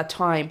perspective at that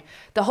time,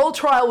 the whole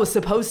trial was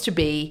supposed to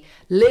be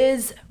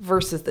Liz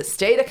versus the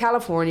state of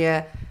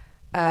California.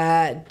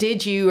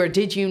 Did you or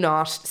did you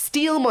not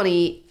steal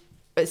money,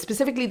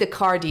 specifically the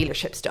car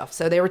dealership stuff?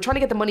 So they were trying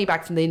to get the money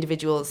back from the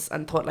individuals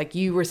and thought, like,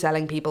 you were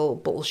selling people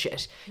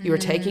bullshit. You were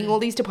taking all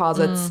these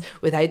deposits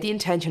without the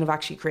intention of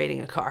actually creating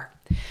a car.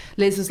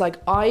 Liz was like,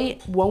 I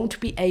won't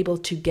be able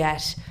to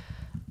get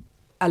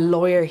a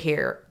lawyer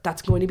here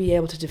that's going to be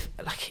able to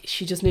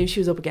she just knew she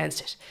was up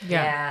against it.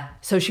 Yeah.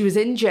 So she was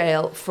in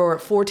jail for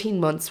 14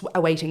 months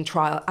awaiting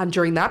trial, and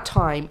during that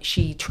time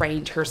she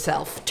trained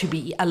herself to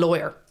be a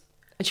lawyer.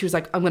 And she was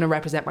like, I'm going to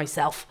represent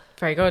myself.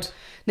 Very good.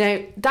 Now,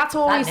 that's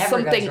always that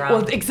never something. goes wrong.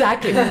 Well,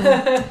 exactly.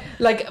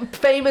 Like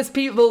famous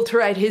people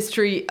throughout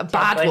history,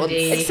 bad ones.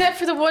 Except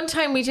for the one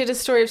time we did a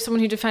story of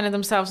someone who defended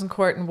themselves in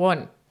court and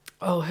won.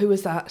 Oh, who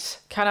was that?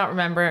 Cannot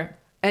remember.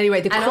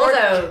 Anyway,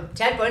 also,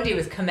 Ted Bundy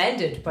was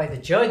commended by the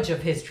judge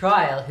of his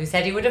trial, who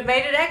said he would have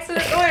made an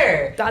excellent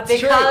lawyer. That's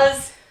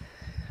because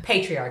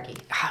patriarchy.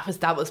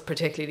 That was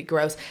particularly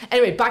gross.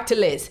 Anyway, back to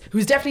Liz,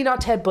 who's definitely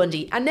not Ted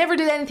Bundy and never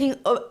did anything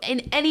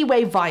in any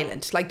way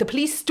violent. Like, the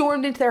police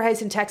stormed into their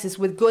house in Texas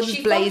with guns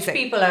blazing. She fucked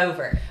people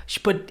over.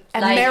 But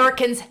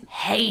Americans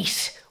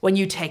hate when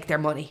you take their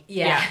money.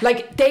 Yeah.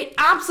 Like, they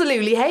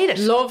absolutely hate it.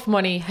 Love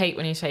money, hate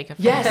when you take it.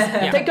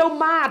 Yes. They go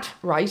mad,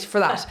 right, for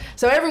that.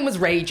 So everyone was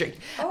raging.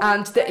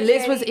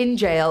 Liz was in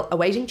jail,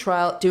 awaiting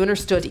trial, doing her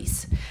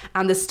studies.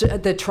 And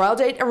the trial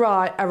date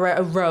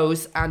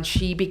arose, and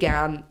she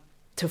began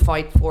to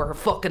fight for her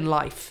fucking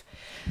life.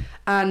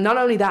 And not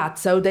only that,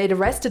 so they'd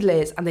arrested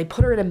Liz and they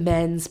put her in a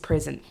men's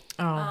prison.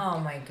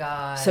 Oh my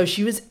God. So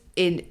she was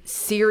in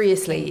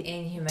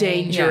seriously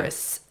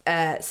dangerous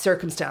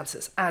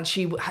circumstances, and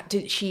she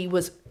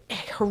was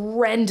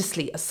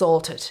horrendously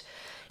assaulted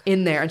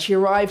in there. And she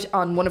arrived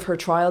on one of her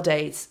trial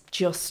days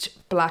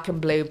just black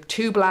and blue,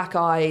 2 black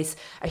eyes,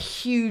 a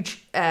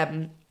huge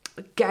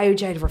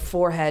gouge out of her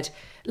forehead,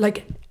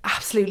 like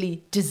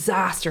absolutely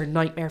disaster,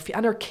 nightmare,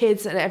 and her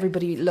kids and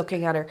everybody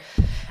looking at her.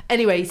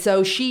 Anyway,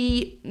 so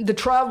the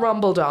trial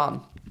rumbled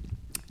on,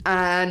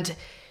 and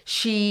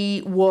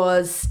she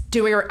was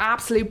doing her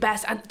absolute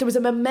best, and there was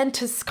a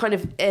momentous kind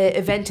of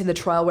event in the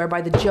trial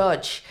whereby the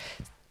judge,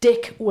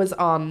 Dick, was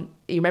on.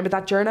 You remember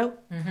that journo?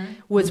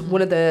 Was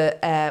one of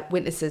the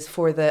witnesses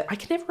for the. I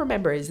can never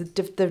remember. Is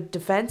it the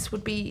defense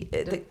would be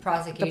the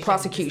prosecution? The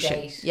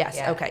prosecution. Yes.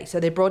 Yeah. Okay. So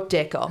they brought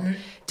Dick up.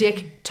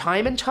 Dick,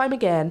 time and time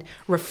again,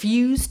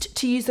 refused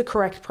to use the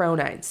correct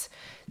pronouns,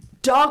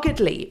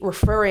 doggedly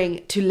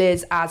referring to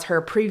Liz as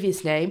her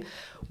previous name,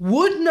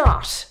 would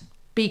not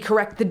be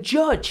correct. The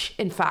judge,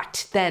 in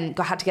fact, then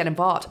had to get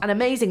involved. And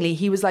amazingly,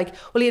 he was like,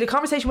 well, he had a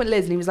conversation with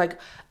Liz and he was like,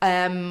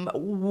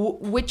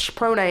 which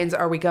pronouns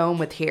are we going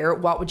with here?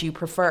 What would you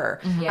prefer?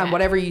 And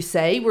whatever you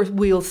say,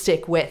 we'll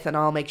stick with, and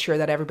I'll make sure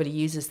that everybody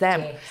uses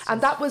them. And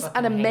that was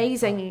an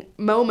amazing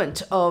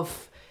moment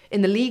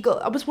in the legal.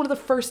 It was one of the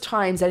first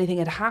times anything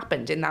had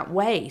happened in that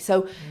way.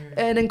 So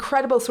an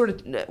incredible sort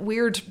of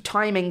weird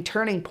timing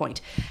turning point.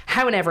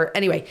 However,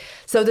 anyway,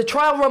 so the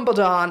trial rumbled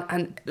on,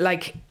 and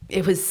like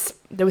there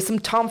was some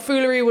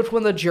tomfoolery with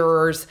one of the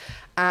jurors,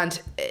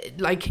 and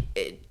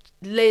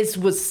Liz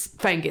was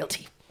found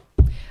guilty.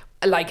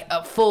 Like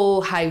a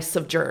full house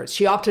of jurors.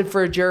 She opted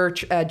for a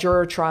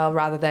juror trial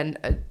rather than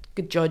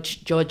a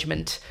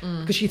judgment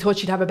because she thought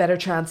she'd have a better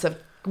chance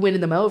of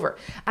winning them over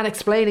and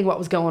explaining what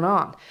was going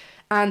on.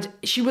 And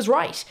she was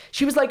right.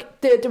 She was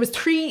like, there was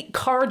 3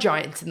 car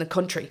giants in the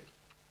country.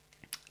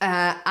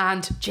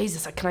 And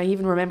Jesus, can I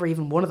even remember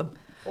even one of them?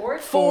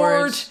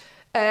 Ford.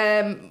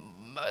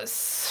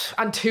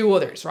 And 2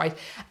 others, right?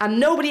 And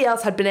nobody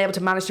else had been able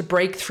to manage to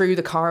break through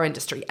the car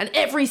industry. And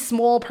every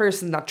small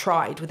person that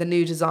tried with a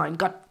new design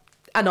got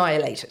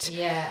annihilated.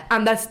 Yeah.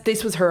 And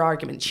this was her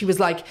argument. She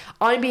was like,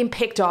 I'm being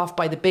picked off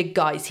by the big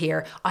guys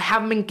here. I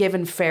haven't been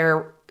given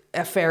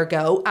a fair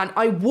go, and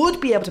I would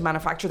be able to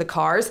manufacture the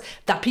cars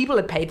that people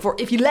had paid for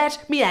if you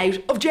let me out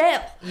of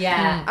jail.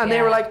 Yeah. And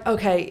they were like,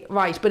 okay,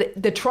 right.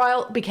 But the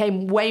trial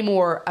became way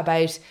more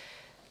about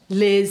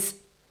Liz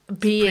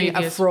being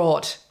a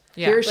fraud.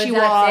 Yeah. Here she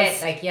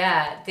was.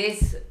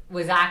 This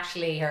was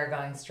actually her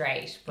going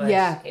straight, but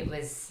it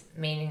was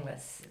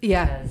meaningless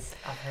because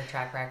of her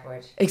track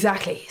record.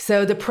 Exactly.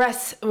 So the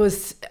press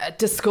was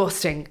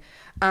disgusting,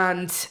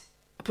 but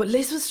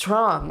Liz was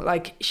strong.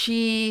 Like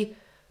she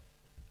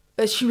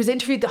was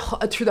interviewed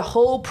through the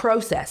whole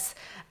process,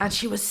 and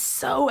she was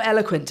so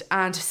eloquent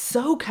and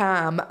so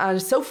calm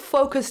and so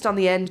focused on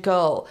the end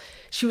goal.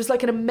 She was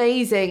like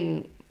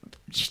amazing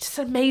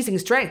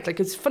strength. Like,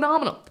 it's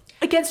phenomenal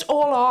against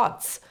all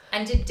odds.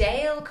 And did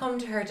Dale come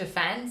to her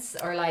defense,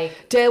 or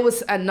like? Dale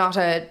was not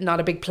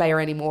a big player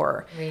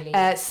anymore. Really?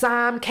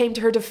 Sam came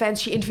to her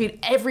defense. She interviewed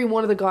every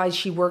one of the guys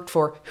she worked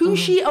for, who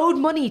she owed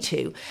money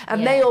to,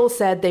 and they all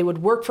said they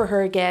would work for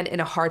her again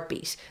in a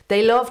heartbeat.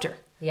 They loved her.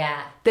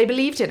 Yeah. They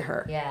believed in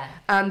her. Yeah.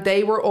 And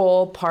they were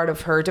all part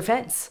of her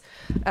defense.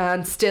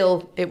 And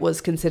still, it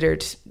was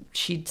considered,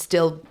 she'd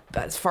still,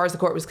 as far as the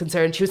court was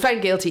concerned, she was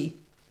found guilty.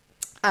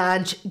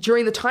 And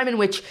during the time in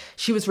which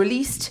she was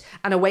released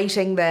and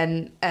awaiting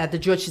then the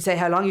judge to say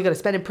how long you're going to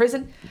spend in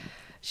prison,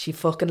 she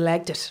fucking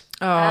legged it.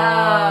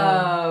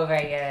 Oh,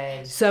 very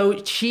good.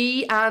 So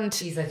she and...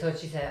 Jeez, I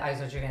thought you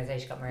were going to say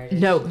she got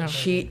murdered. No,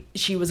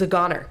 she was a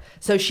goner.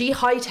 So she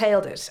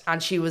hightailed it,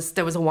 and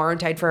there was a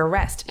warrant out for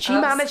arrest. She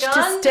managed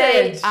to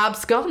stay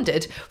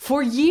absconded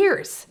for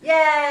years.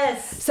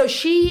 Yes. So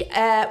she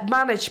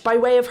managed, by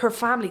way of her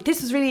family,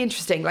 this was really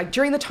interesting, like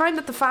during the time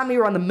that the family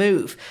were on the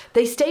move,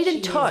 they stayed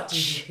in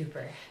touch.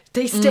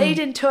 They stayed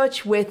in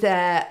touch with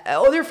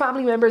other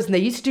family members, and they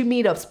used to do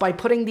meetups by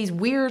putting these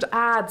weird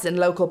ads in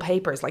local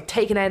papers, like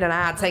taking out an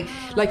ad saying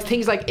like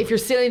things like, if you're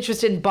still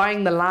interested in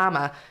buying the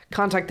llama,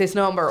 contact this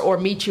number or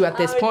meet you at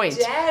this point.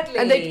 Deadly.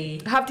 And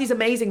they have these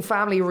amazing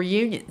family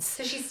reunions.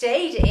 So she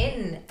stayed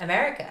in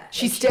America.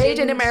 She stayed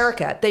in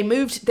America. They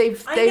moved. They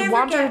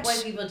wandered. Get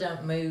why people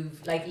don't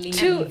move, like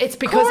leave. It's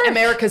because Cork.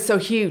 America's so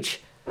huge.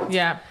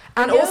 Yeah.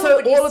 And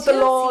also all of the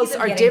laws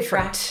are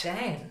different.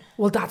 Down.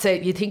 Well, that's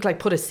it. You think like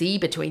put a sea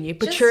between you,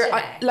 but sure,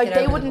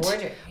 they wouldn't.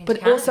 But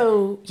Canada.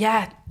 Also,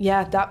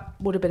 that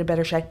would have been a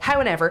better show.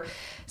 However,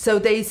 so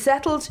they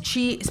settled.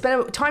 She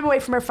spent time away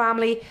from her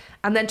family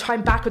and then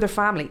time back with her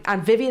family.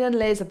 And Vivian and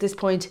Liz at this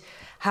point,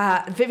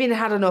 Vivian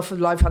had enough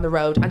of life on the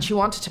road, and she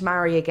wanted to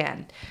marry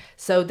again.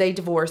 So they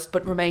divorced,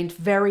 but remained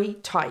very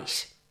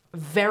tight,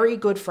 very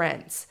good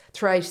friends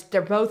throughout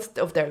both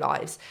of their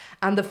lives.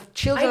 And the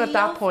children at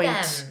that point.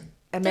 Them.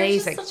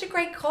 Amazing. They're just such a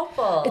great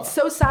couple. It's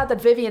so sad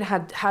that Vivian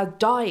had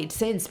died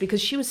since,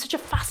 because she was such a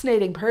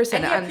fascinating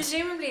person. And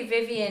presumably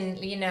Vivian,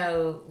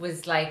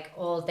 was like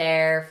all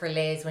there for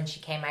Liz when she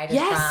came out of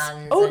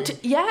trans. Oh,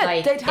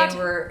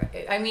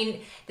 I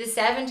mean, the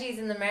 70s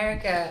in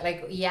America,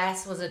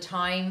 was a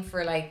time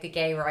for like the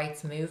gay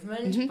rights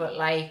movement, but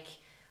like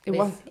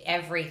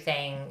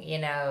everything,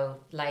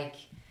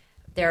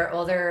 there are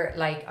other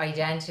like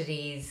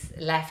identities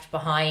left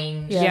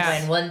behind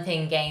when one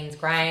thing gains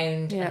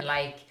ground, and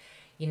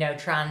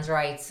trans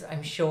rights,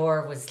 I'm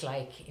sure, was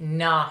like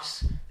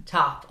not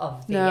top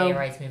of the gay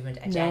rights movement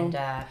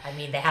agenda. I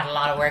mean, they had a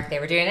lot of work they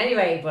were doing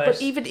anyway,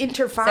 but even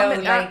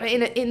interfamily,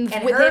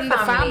 and within the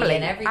family family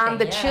and everything, and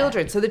the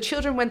children. So the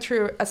children went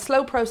through a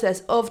slow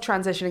process of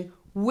transitioning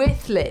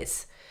with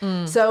Liz.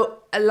 So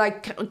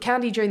like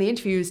Candy during the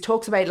interviews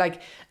talks about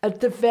like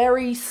the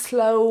very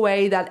slow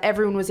way that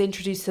everyone was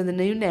introduced to the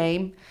new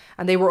name,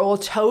 and they were all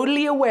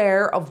totally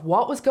aware of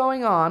what was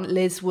going on.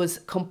 Liz was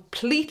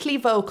completely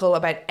vocal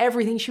about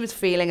everything she was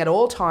feeling at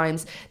all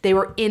times. They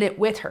were in it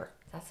with her.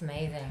 That's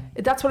amazing.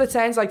 That's what it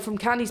sounds like from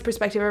Candy's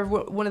perspective.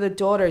 One of the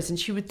daughters, and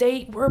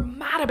they were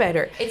mad about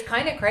her. It's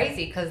kind of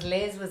crazy because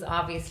Liz was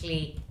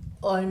obviously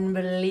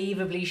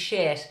unbelievably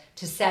shit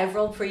to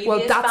several previous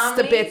families. Well, that's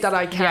families. the bit that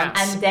I can't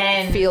and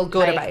then feel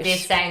good like, about.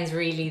 This sounds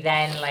really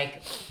then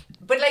like,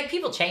 but like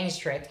people change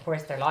throughout the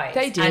course of their lives.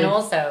 They do. And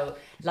also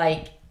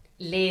like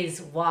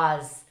Liz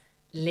was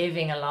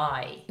living a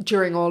lie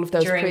during all of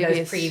those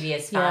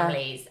previous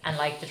families, and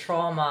like the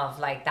trauma of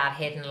like that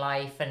hidden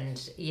life,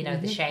 and you know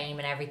the shame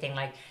and everything.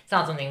 Like it's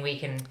not something we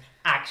can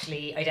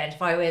actually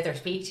identify with or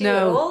speak to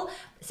at all.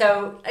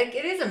 So like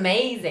it is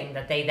amazing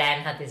that they then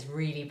had this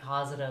really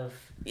positive.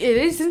 It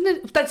is, isn't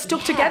it? That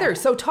stuck together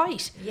so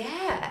tight.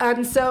 Yeah.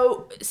 And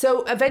so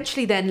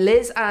eventually then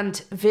Liz and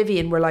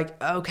Vivian were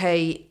like,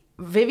 okay,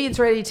 Vivian's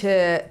ready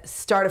to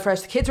start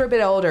afresh. The kids were a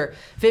bit older.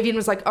 Vivian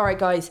was like, all right,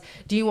 guys,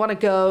 do you want to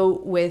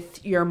go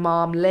with your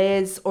mom,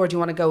 Liz, or do you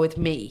want to go with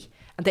me?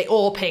 And they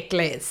all picked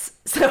Liz.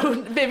 So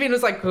Vivian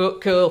was like, cool. Poor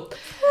Vivian.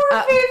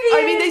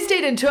 I mean, they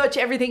stayed in touch.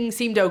 Everything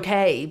seemed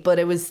okay, but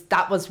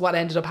that was what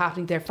ended up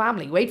happening to their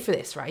family. Wait for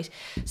this, right?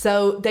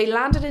 So they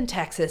landed in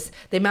Texas.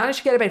 They managed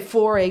to get about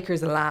 4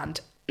 acres of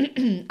land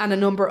and a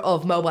number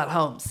of mobile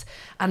homes.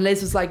 And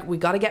Liz was like, we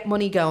got to get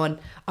money going.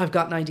 I've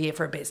got an idea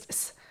for a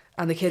business.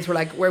 And the kids were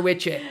like, we're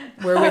with you.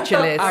 We're with you,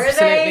 Liz.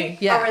 Absolutely.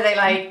 Yeah. Or were they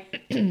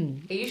like,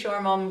 are you sure,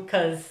 Mum?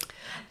 Because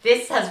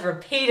this has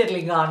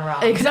repeatedly gone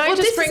wrong. Exactly. Can I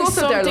just bring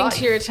something life.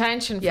 to your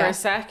attention for a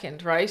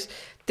second, right?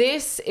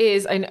 This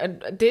is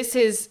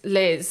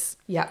Liz,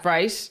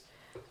 right?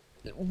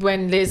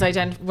 When Liz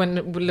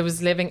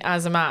was living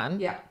as a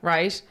man,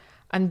 right?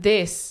 And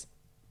this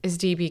is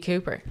DB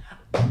Cooper.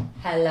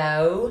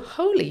 Hello.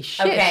 Holy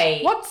shit. Okay.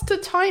 What's the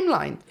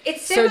timeline?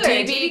 It's similar. So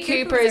DB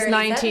Cooper is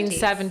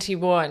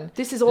 1971.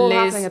 This is all Liz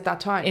happening at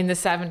that time. in the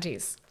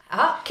 70s.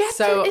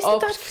 So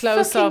up that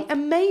close fucking up,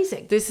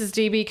 amazing? This is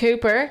DB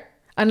Cooper.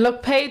 And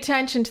look, pay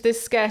attention to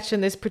this sketch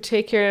and this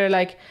particular,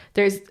 like,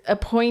 there's a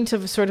point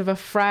of sort of a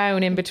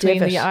frown in between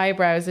divot. the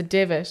eyebrows, a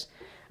divot.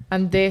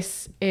 And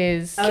this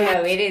is... Oh,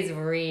 no, it is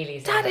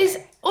really similar. That is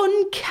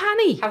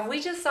uncanny. Have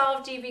we just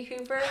solved DB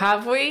Cooper?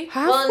 Have we?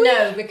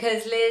 No,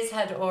 because Liz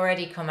had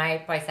already come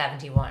out by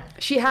 71.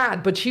 She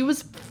had, but she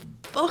was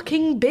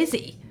fucking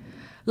busy.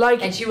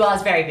 Like, and she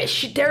was very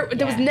busy. There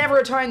was never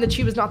a time that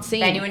she was not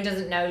seen. If anyone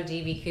doesn't know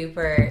DB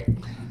Cooper,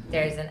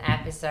 there's an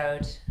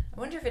episode. I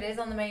wonder if it is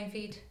on the main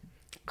feed.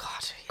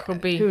 God,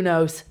 could be. Who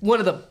knows? One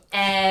of them.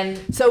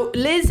 So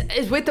Liz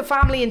is with the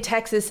family in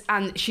Texas,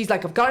 and she's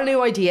like, I've got a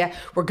new idea.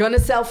 We're going to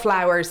sell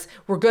flowers.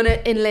 We're going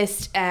to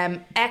enlist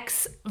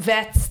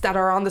ex-vets that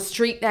are on the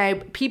street now,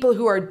 people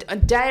who are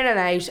down and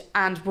out,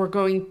 and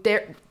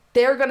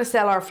they're going to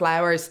sell our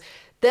flowers.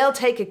 They'll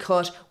take a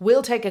cut,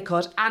 we'll take a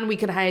cut, and we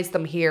can house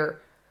them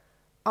here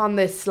on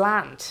this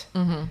land.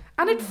 Mm-hmm.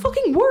 And it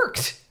fucking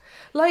worked.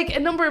 Like, a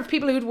number of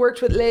people who'd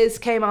worked with Liz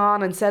came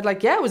on and said,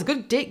 like, yeah, it was a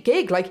good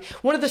gig. Like,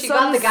 one of the She sons...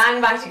 got the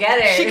gang back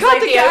together. She it's got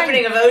like the the gang.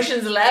 opening of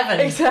Ocean's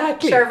 11.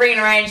 Exactly. She started bringing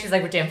her around. She's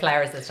like, we're doing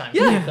flowers this time.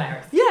 Yeah. We're doing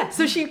flowers. Yeah,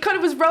 so she kind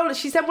of was rolling.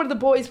 She sent one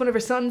of her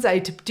sons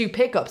out to do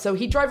pickup. So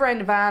he'd drive around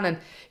in a van and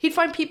he'd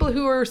find people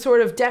who were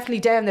sort of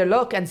definitely down their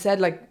luck and said,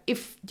 like,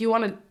 if do you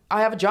want to...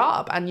 I have a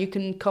job and you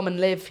can come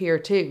and live here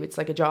too. It's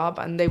like a job.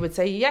 And they would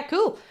say, yeah,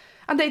 cool.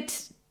 And they'd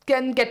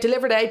again get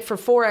delivered out for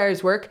 4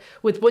 hours work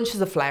with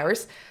bunches of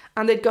flowers.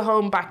 And they'd go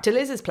home back to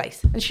Liz's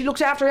place. And she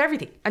looked after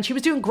everything. And she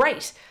was doing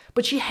great.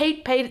 But she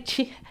hated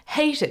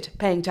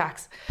paying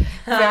tax.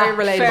 Very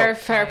relatable.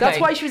 Fair That's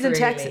play. why she was in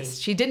Truly. Texas.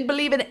 She didn't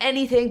believe in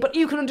anything. But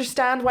you can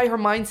understand why her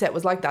mindset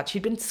was like that.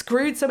 She'd been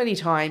screwed so many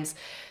times.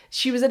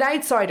 She was an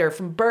outsider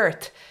from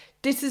birth.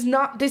 This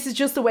is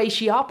just the way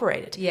she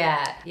operated.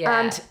 Yeah.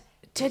 And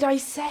did I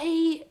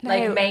say...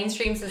 Like,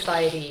 mainstream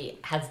society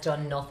has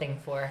done nothing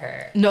for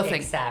her. Nothing.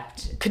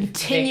 Except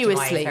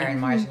continuously victimise her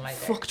and marginalise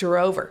her. fucked her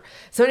over.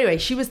 So anyway,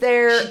 she was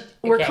there.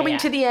 We're coming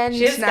to the end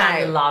She has now.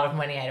 gotten a lot of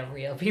money out of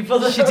real people,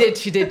 though. She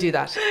did do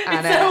that.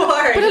 And, It's so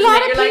hard. But a isn't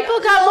lot it? of You're like, people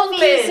got "Oh,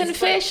 monkeys Liz." and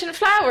fish and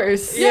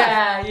flowers.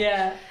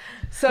 Yeah.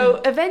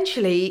 So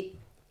eventually,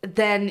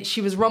 then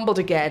she was rumbled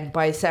again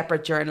by a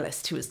separate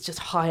journalist who was just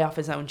high off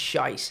his own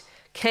shite.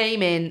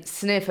 Came in,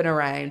 sniffing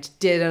around,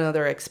 did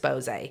another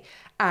expose.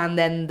 And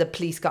then the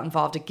police got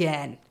involved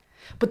again.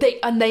 But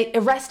they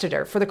arrested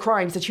her for the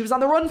crimes that she was on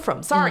the run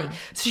from. So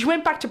she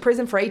went back to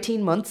prison for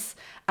 18 months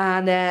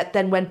and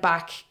then went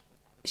back.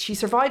 She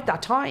survived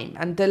that time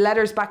and the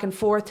letters back and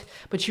forth,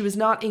 but she was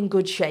not in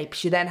good shape.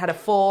 She then had a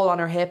fall on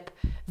her hip.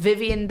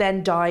 Vivian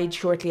then died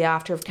shortly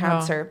after of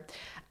cancer.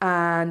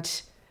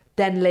 And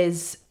then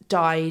Liz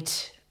died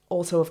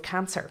also of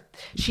cancer.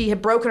 She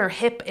had broken her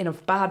hip in a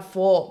bad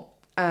fall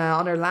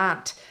on her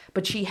land,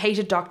 but she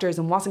hated doctors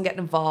and wasn't getting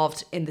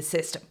involved in the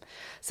system.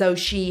 So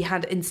she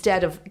had,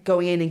 instead of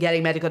going in and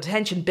getting medical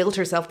attention, built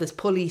herself this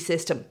pulley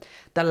system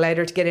that allowed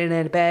her to get in and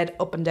out of bed,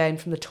 up and down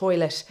from the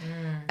toilet.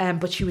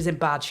 But she was in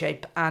bad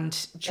shape, and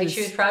she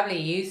was probably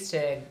used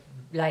to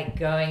like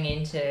going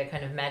into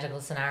kind of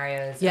medical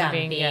scenarios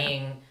and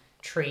being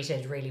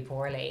treated really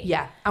poorly.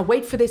 Yeah, and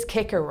wait for this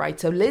kicker, right?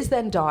 So Liz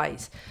then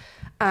dies,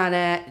 and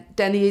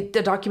then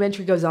the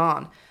documentary goes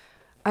on,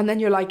 and then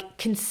you're like,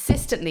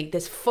 consistently,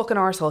 this fucking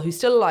arsehole who's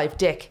still alive,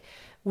 Dick,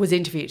 was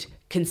interviewed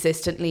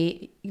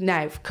consistently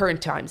now,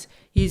 current times,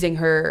 using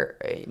her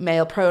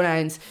male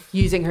pronouns,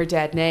 using her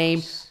dead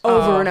name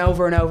over and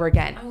over and over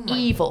again.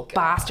 Evil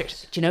bastard.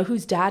 Do you know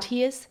whose dad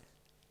he is?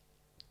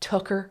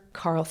 Tucker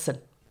Carlson.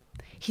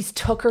 He's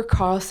Tucker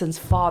Carlson's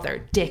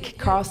father, Dick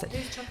Carlson.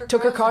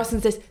 Tucker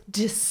Carlson's this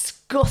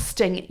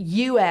disgusting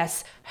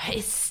US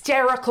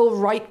hysterical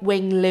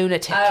right-wing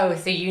lunatic. Oh,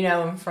 so you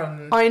know him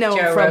from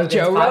Joe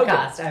Rogan.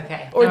 Podcast.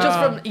 Okay. Or just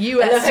from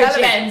US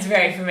television. Jen's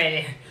very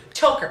familiar.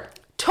 Tucker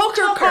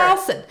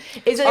Carlson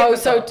is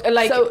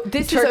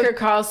it? Tucker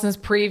Carlson's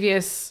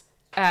previous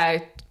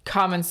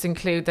comments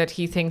include that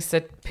he thinks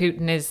that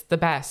Putin is the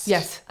best.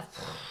 Yes.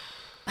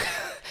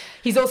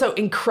 He's also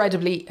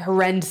incredibly,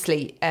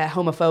 horrendously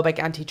homophobic,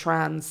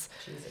 anti-trans,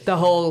 the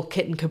whole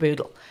kit and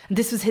caboodle. And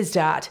this was his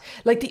dad.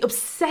 Like, the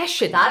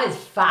obsession. That is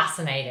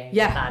fascinating.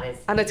 Yeah. That is.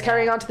 And it's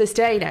carrying on to this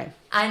day now.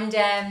 And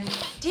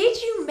did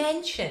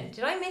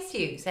I miss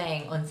you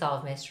saying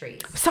Unsolved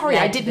Mysteries? Sorry,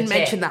 I didn't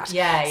mention that.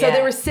 Yeah, So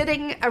they were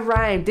sitting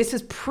around. This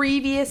was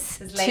previous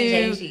to...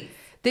 late 80s.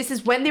 This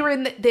is when they were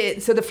in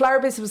so the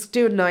flower business was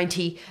doing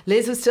 90.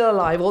 Liz was still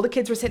alive. All the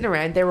kids were sitting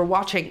around. They were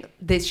watching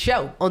this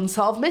show,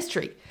 Unsolved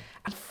Mystery.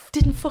 And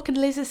didn't fucking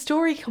Liz's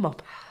story come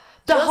up?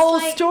 The Just whole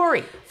like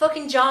story.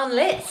 Fucking John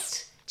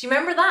List. Do you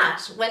remember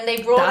that? When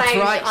they brought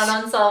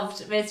on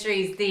Unsolved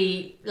Mysteries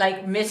the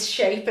like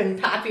misshapen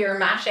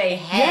papier-mâché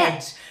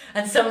head,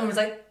 and someone was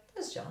like,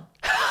 "That's John."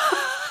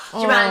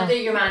 Your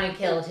man who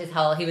killed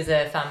he was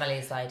a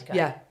Family Side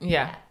guy.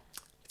 Yeah.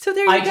 So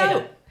there you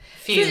go.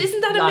 So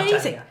isn't that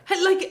amazing?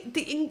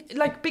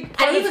 Like big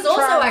part and he was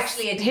also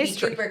actually a DB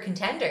Cooper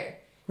contender.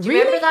 Do you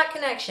remember that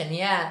connection?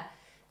 Yeah,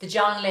 the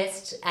John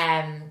List.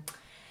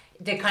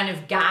 The kind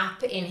of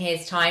gap in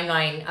his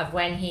timeline of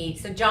when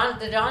the John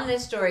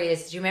List story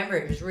is, do you remember,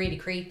 it was really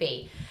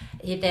creepy.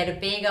 They had a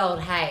big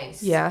old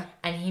house. Yeah.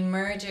 And he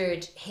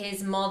murdered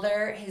his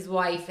mother, his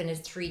wife, and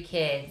his 3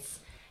 kids.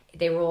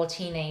 They were all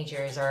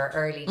teenagers or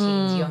early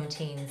teens, young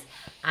teens.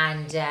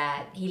 And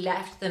he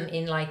left them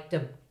in like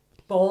the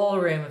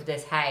ballroom of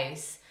this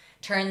house,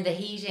 turned the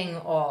heating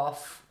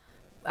off,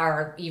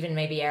 or even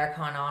maybe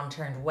aircon on,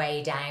 turned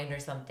way down or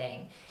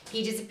something.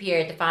 He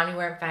disappeared. The family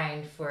weren't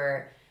found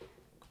for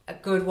a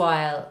good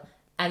while,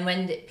 and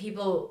when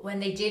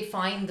they did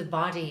find the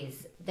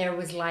bodies, there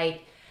was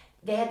like,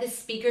 they had this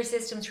speaker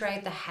system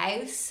throughout the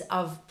house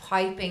of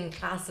piping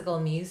classical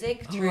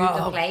music through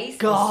the place.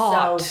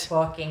 God. It was so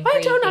fucking creepy.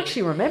 I don't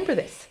actually remember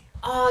this.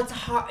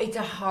 Oh, it's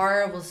a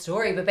horrible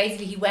story. But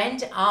basically, he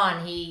went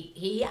on.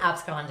 He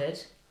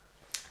absconded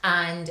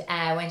and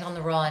went on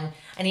the run,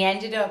 and he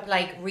ended up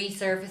like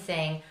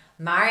resurfacing,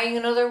 marrying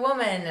another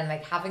woman, and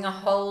like having a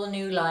whole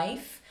new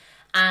life.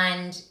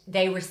 And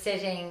they were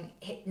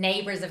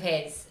neighbours of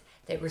his,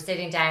 they were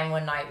sitting down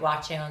one night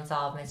watching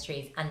Unsolved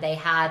Mysteries, and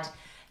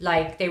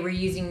they were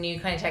using new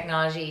kind of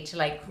technology to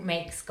like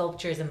make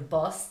sculptures and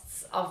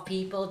busts of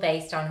people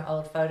based on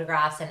old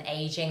photographs and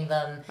aging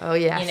them. Oh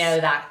yes. You know,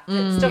 that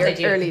stuff they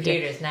do with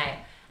computers now.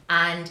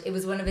 And it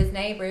was one of his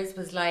neighbours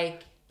was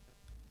like,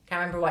 can't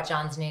remember what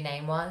John's new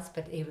name was,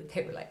 but they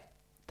were like,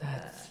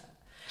 that's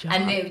John.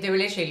 And they were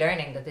literally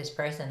learning that this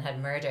person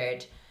had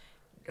murdered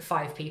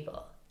 5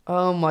 people.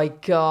 Oh my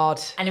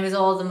God. And it was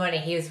all the money.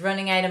 He was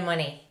running out of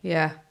money.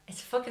 Yeah. It's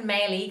fucking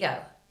male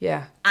ego.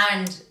 Yeah.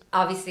 And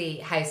obviously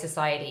how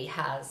society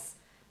has,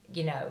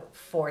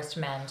 forced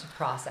men to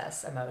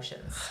process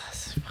emotions.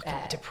 It's fucking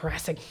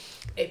depressing.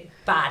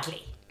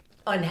 Badly.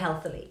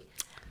 Unhealthily.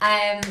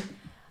 And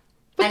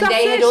that's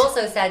they had it.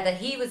 also said that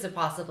he was a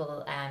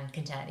possible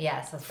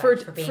suspect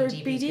for being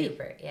DB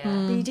Cooper. Yeah.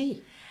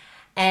 BD.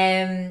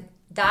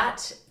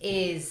 That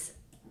is...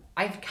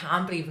 I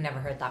can't believe I've never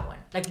heard that one.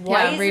 Like,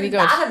 why really isn't good.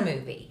 that a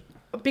movie?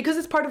 Because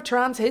it's part of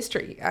trans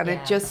history, and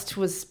it just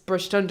was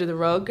brushed under the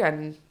rug,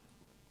 and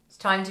it's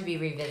time to be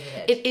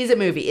revisited. it is a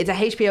movie. It's a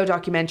HBO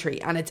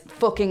documentary, and it's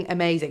fucking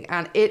amazing.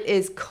 And it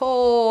is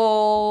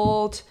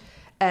called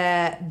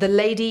The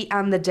Lady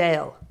and the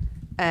Dale.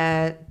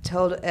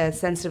 Told a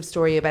sensitive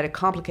story about a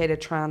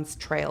complicated trans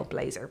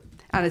trailblazer,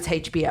 and it's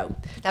HBO.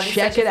 That'd be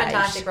Check such it a out.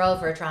 fantastic role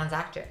for a trans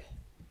actor.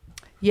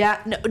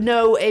 Yeah,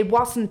 no, it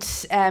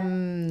wasn't. I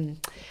know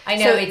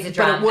it's a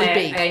drama. But it would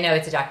be. I know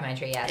it's a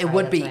documentary. Yeah, It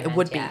would be.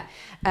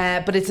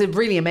 But it's a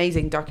really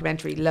amazing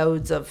documentary.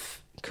 Loads of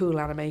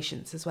cool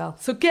animations as well.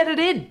 So get it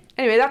in.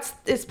 Anyway,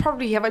 it's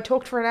probably. Have I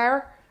talked for an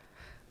hour?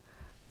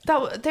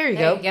 There you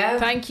go.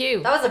 Thank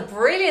you. That was a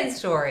brilliant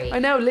story. I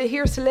know.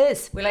 Here's to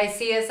Liz. Will I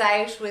see us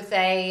out with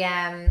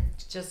a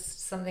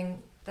just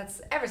something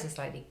that's ever so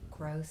slightly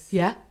gross.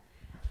 Yeah.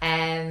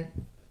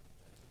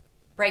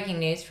 Breaking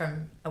news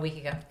from a week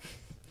ago.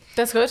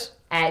 That's good.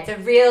 It's a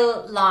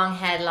real long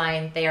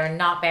headline. They are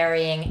not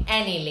burying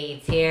any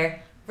leads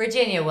here.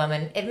 Virginia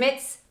woman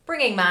admits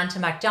bringing man to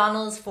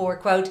McDonald's for,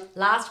 quote,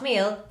 last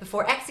meal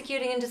before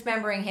executing and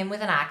dismembering him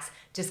with an axe,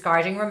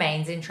 discarding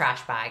remains in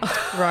trash bags.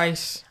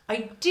 Right.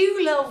 I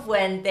do love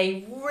when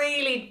they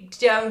really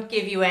don't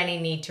give you any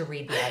need to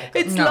read the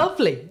article. It's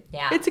lovely.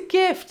 Yeah. It's a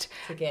gift.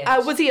 It's a gift.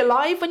 Was he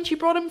alive when she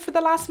brought him for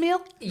the last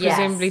meal? Yes.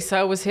 Presumably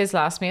so was his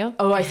last meal.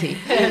 Oh, I see.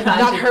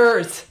 Not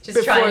hers.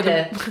 Just trying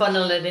to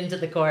funnel it into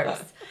the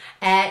corpse.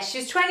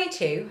 She's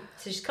 22,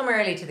 so she's come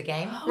early to the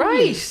game.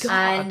 Right.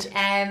 And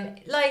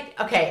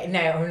okay,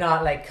 no, I'm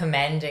not like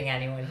commending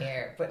anyone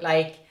here, but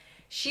like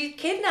she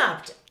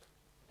kidnapped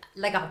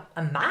like a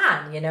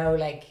man,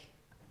 like.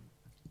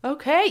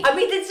 Okay. I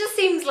mean, this just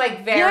seems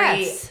like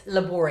very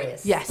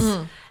laborious. Yes.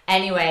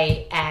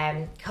 Anyway,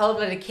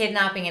 cold-blooded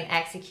kidnapping and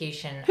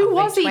execution. Who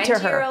was he to her?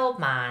 20-year-old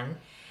man.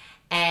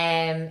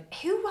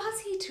 Who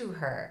was he to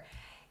her?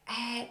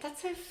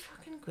 That's a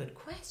fucking good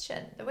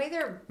question. The way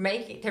they're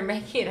making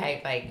it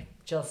out like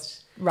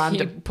just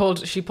random.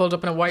 She pulled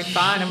up in a white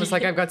van and was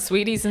like, I've got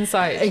sweeties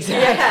inside.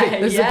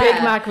 Exactly. There's a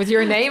Big Mac with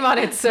your name on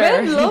it, sir.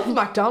 Men love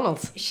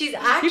McDonald's. She's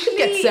actually. You could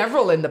get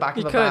several in the back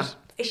of a van.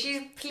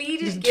 She's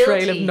pleaded guilty.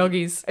 Trail of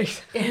nuggies.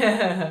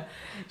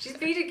 She's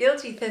pleaded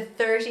guilty to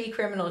 30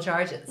 criminal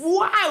charges.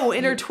 Wow,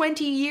 in her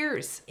 20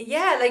 years.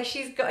 Yeah, like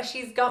she's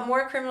got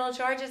more criminal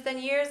charges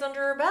than years under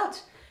her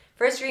belt.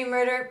 First degree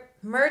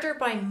murder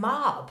by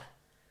mob,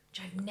 which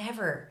I've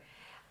never.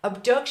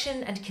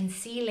 Abduction and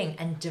concealing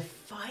and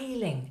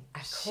defiling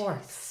a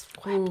corpse.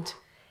 What?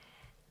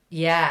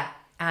 Yeah,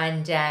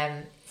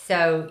 and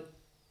so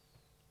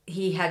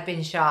he had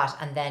been shot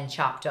and then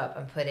chopped up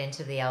and put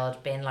into the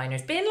old bin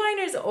liners. Bin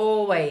liners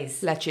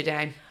always let you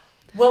down.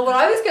 Well, what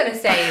I was going to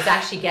say is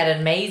actually get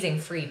amazing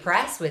free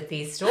press with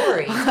these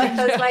stories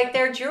because, like,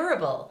 they're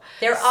durable.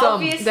 They're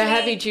obviously the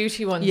heavy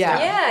duty ones.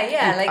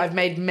 Yeah. Like I've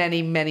made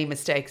many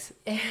mistakes.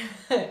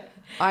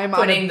 I'm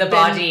putting the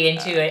body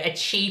into a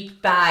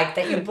cheap bag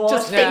that you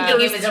bought thinking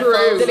it was a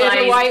full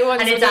size, white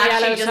ones and it's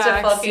actually just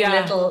a fucking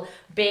little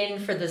bin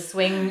for the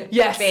swing bin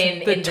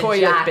the in the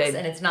toilet jacks, bin.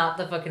 and it's not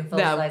the fucking full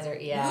sizer.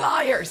 Yeah,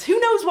 liars. Who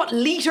knows what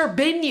litre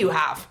bin you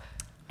have?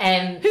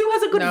 Who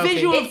has a good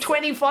visual of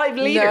 25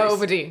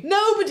 litres?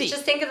 Nobody.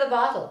 Just think of the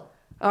bottle.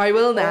 I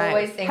will now.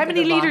 Always think How of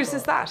many the litres bottle.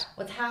 is that?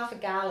 With half a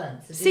gallon.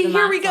 So see,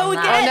 here we go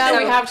again. Oh, now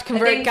we have to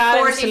convert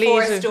gallons to 44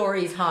 litres.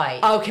 stories high.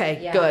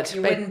 Okay, good.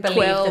 You wouldn't believe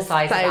the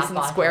size of that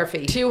 12,000 square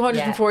feet.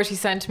 240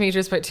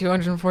 centimetres by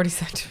 240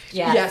 centimetres.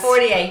 Yeah, yes.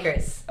 40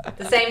 acres.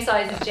 The same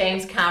size as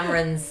James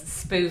Cameron's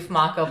spoof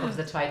mock-up of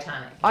the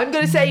Titanic. I'm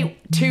going to say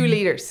 2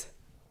 litres.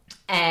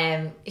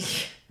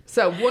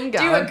 So 1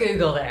 gallon. Do a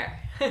Google there.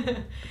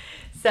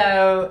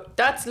 So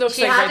that looks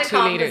she like had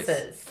about 2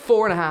 litres.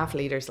 4.5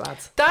 litres,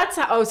 lads. That's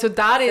so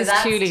that is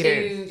 2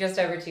 litres. Just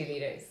over 2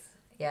 litres.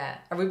 Yeah.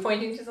 Are we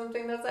pointing to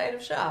something that's out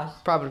of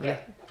shot? Probably. Yeah.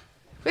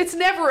 It's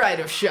never out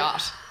of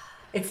shot.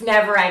 It's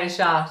never out of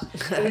shot.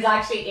 It was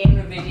actually in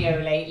a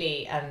video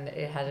lately, and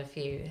it had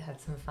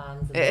some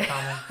fans in the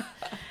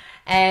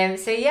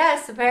comments. So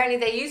yes, apparently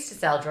they used to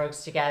sell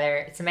drugs together.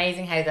 It's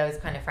amazing how those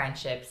kind of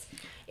friendships.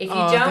 If you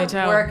don't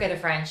work at a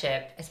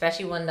friendship,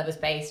 especially one that was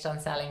based on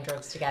selling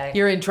drugs together,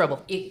 you're in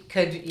trouble. You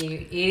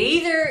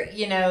either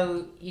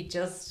you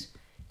just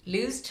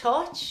lose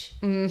touch,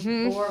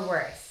 or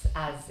worse,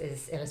 as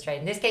is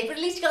illustrated in this case. But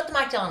at least you got the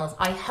McDonald's.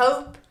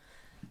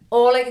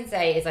 All I can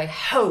say is I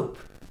hope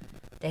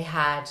they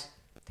had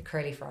the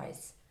curly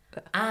fries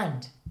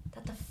and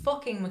that the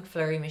fucking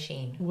McFlurry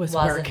machine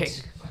wasn't working.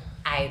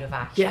 Out of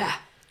action. Yeah.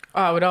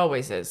 Oh, it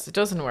always is. It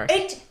doesn't work.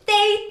 They're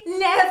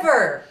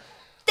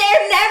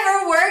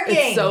never working.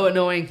 It's so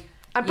annoying.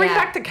 And bring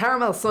back the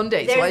caramel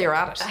sundaes while you're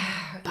at it.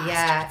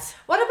 Yeah.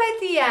 What about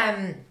the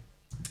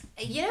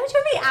do you remember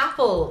the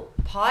apple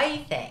pie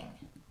thing?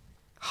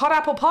 Hot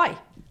apple pie.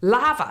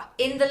 Lava.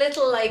 In the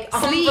little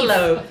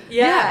envelope.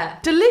 Yeah.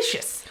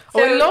 Delicious.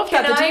 So I love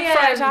that. The deep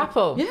fried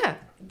apple. Yeah.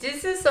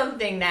 This is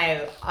something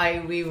now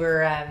I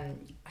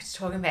was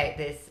talking about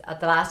this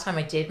the last time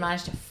I did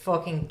manage to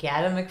fucking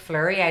get a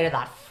McFlurry out of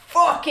that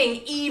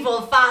fucking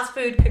evil fast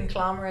food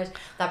conglomerate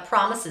that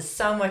promises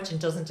so much and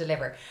doesn't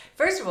deliver.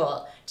 First of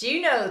all, do you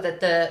know that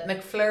the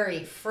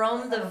McFlurry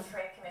from the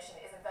Trade Commission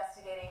is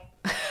investigating?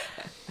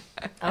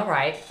 All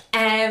right.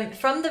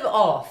 From the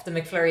off, the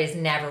McFlurry is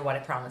never what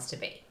it promised to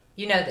be.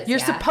 You know this. You're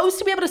supposed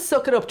to be able to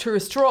suck it up through a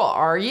straw,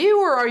 are you,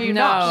 or are you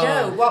not?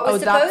 No. What was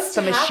supposed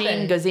to happen? The machine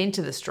happen goes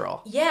into the straw.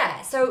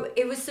 Yeah. So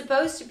it was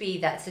supposed to be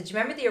that. So do you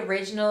remember the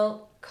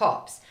original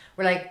cups?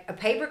 Were like a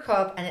paper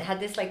cup, and it had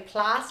this like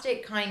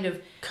plastic kind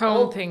of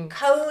cone thing,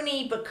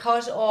 coney but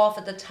cut off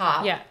at the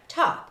top. Yeah.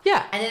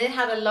 Yeah. And then it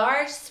had a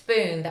large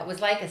spoon that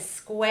was like a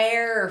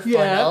square funnel.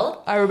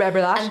 Yeah, I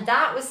remember that. And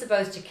that was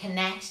supposed to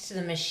connect to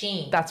the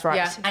machine. That's right.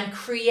 Yeah. And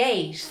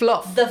create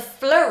fluff. The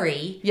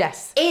flurry.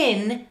 Yes.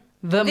 In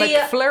the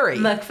McFlurry.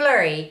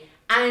 McFlurry.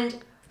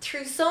 And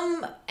through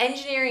some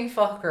engineering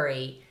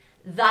fuckery,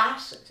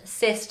 that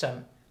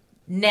system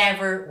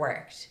never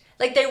worked.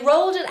 Like, they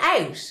rolled it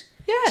out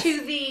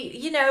to the,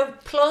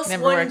 plus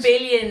never 1 worked.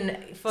 Billion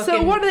fucking...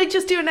 So what are they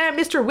just doing now?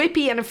 Mr.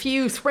 Whippy and a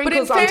few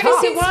sprinkles on top?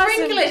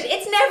 Sprinkle it.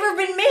 It's never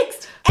been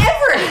mixed.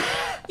 Ever.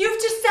 You have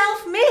to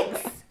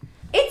self-mix.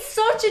 It's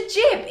such a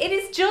jib. It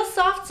is just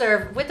soft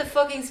serve with a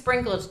fucking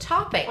sprinkled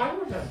topping. I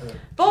remember.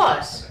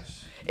 But...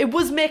 It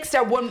was mixed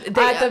at one... at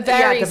the very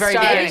start. At the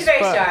very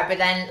start, but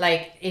then,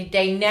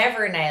 they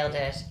never nailed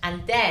it.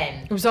 And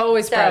then... It was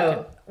always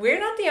broken. We're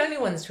not the only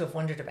ones to have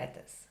wondered about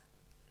this.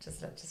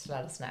 Just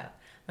let us know.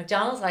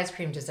 McDonald's ice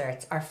cream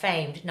desserts are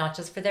famed not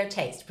just for their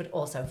taste, but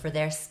also for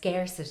their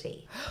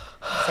scarcity,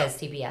 says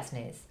CBS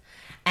News.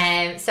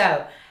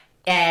 So...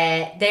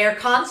 they are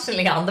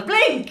constantly on the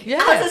blink,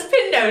 as has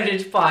been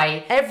noted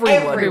by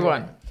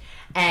everyone.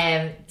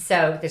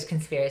 So there's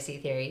conspiracy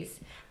theories.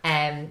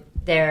 One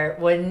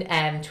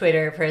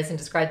Twitter person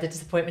described the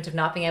disappointment of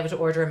not being able to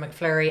order a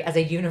McFlurry as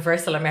a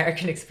universal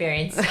American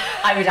experience.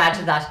 I would add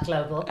to that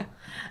global.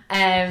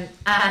 And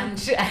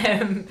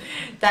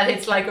that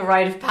it's like a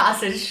rite of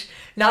passage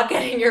not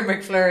getting your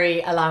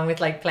McFlurry along with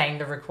playing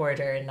the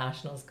recorder in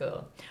national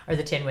school or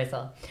the tin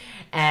whistle.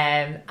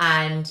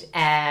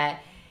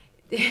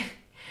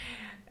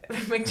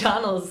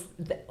 McDonald's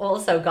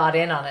also got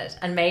in on it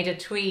and made a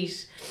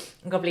tweet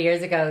a couple of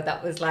years ago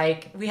that was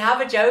like, we have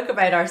a joke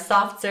about our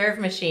soft serve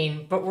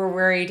machine, but we're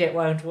worried it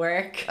won't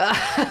work.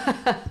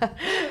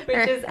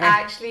 Which is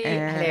actually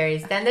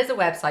hilarious. Then there's a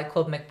website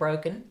called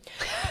McBroken.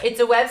 It's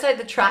a website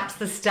that tracks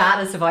the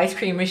status of ice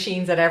cream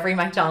machines at every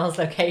McDonald's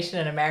location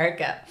in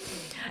America.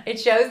 It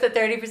shows that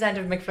 30%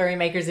 of McFlurry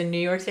makers in New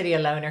York City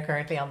alone are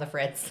currently on the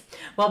fritz,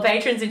 while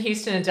patrons in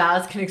Houston and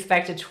Dallas can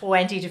expect a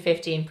 20 to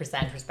 15%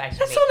 respectively.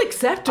 That's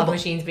unacceptable. Of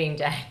machines being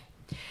down.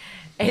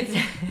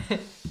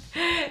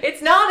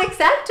 It's not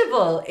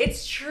acceptable.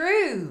 It's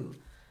true.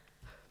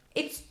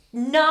 It's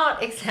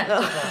not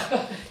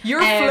acceptable.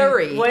 Your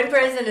flurry. One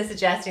person is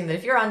suggesting that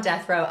if you're on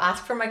death row,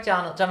 ask for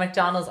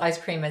McDonald's ice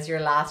cream as your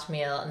last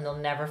meal, and they'll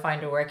never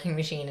find a working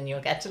machine, and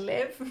you'll get to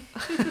live.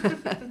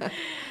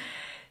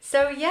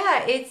 So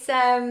yeah, it's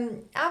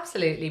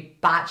absolutely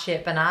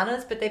batshit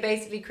bananas. But they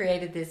basically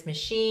created this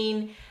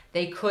machine.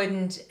 They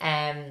couldn't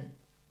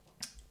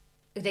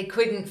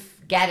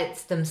get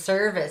them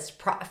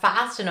serviced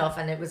fast enough,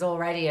 and it was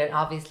already an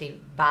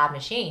obviously bad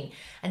machine.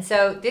 And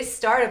so this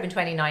startup in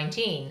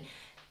 2019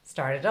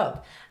 started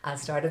up, as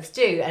startups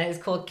do, and it was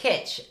called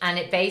Kitch. And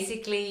it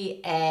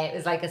basically it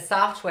was like a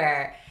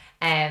software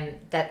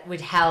that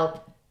would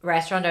help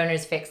restaurant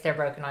owners fix their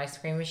broken ice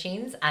cream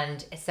machines.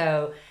 And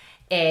so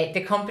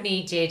the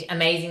company did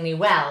amazingly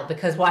well,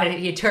 because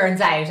it turns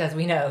out, as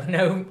we know,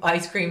 no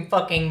ice cream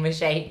fucking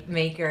machine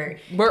maker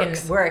can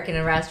work in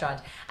a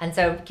restaurant. And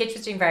so Kitch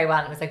was doing very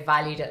well, and it was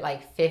valued at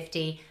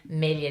 $50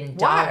 million.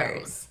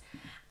 Wow.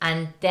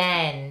 And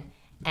then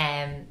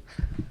the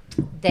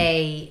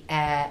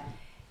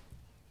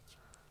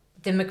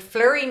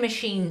McFlurry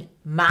machine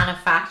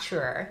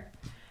manufacturer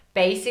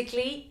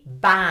basically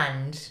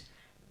banned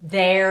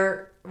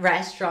their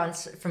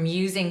restaurants from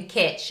using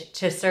Kitch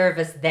to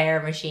service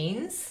their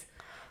machines.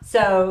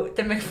 So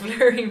the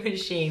McFlurry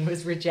machine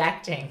was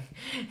rejecting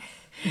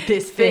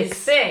this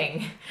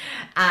thing.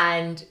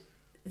 And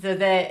so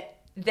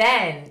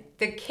then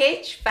the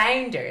Kitch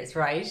founders,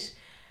 right,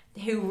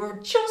 who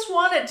just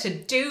wanted to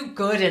do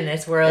good in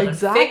this world and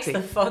fix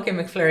the fucking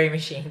McFlurry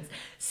machines,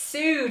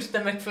 sued the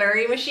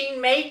McFlurry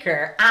machine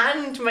maker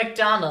and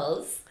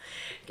McDonald's,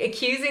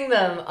 accusing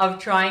them of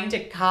trying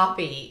to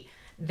copy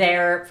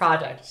their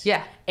product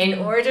in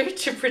order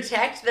to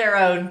protect their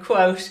own,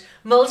 quote,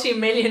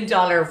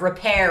 multi-million-dollar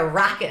repair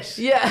racket.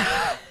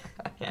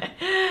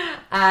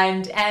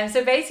 And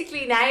so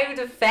basically now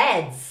the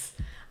feds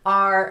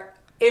are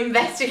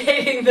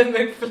investigating the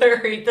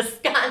McFlurry, the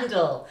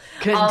scandal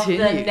of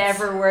the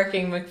never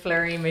working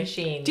McFlurry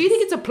machine. Do you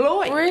think it's a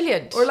ploy?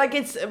 Brilliant. Or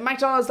it's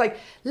McDonald's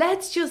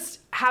let's just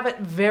have it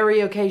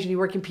very occasionally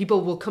working.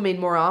 People will come in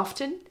more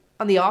often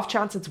on the off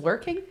chance it's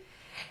working?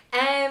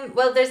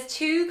 Well, there's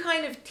two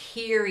kind of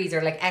theories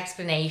or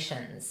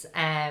explanations.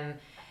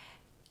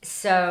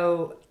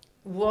 So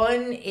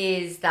one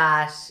is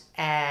that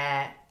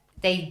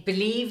they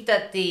believe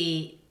that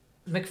the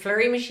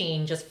McFlurry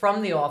machine just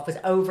from the off was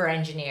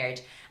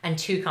over-engineered and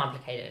too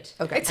complicated.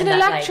 Okay. It's an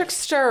electric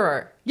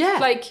stirrer. Yeah.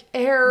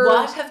 Air.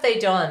 What have they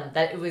done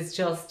that it was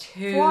just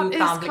too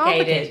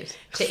complicated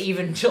to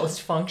even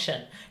just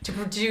function? To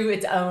do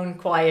its own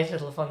quiet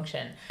little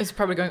function. It's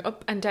probably going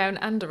up and down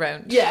and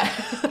around. Yeah.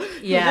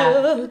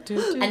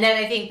 And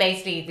then I think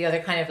basically the other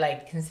kind of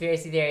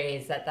conspiracy theory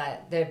is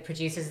that the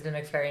producers of the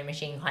McFlurry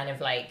machine kind of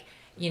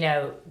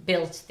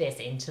built this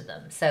into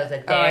them so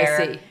that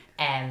their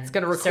it's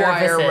going to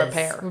require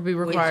repair.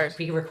 Would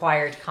be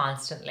required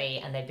constantly,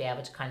 and they'd be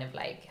able to kind of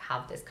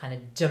have this kind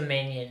of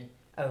dominion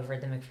over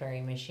the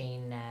McFlurry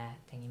machine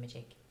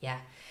thingy-majig. Yeah.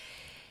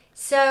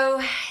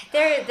 So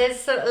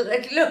there's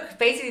look,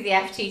 basically the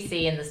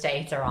FTC in the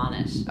States are on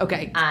it.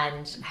 Okay.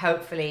 And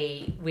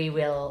hopefully we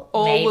will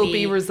will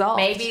be resolved.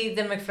 Maybe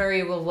the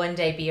McFlurry will one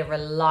day be a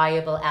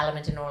reliable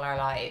element in all our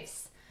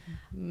lives.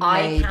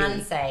 I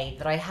can say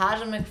that I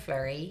had a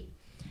McFlurry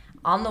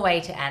on the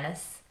way to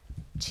Ennis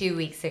 2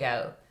 weeks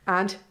ago.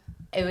 And?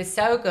 It was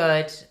so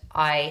good.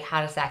 I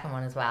had a second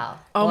one as well.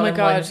 Oh my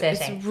God,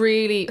 it's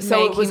really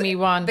making me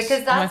want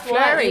because that's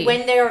McFlurry.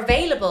 When they're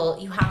available,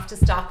 you have to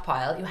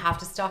stockpile, you have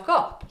to stock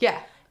up. Yeah.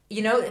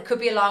 You know, it could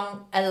be a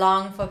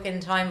long fucking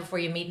time before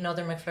you meet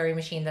another McFlurry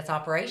machine that's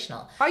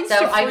operational. I used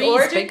to freeze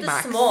ordered Big the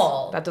Macs.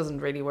 small. That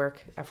doesn't really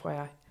work,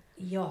 FYI.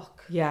 Yuck.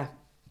 Yeah.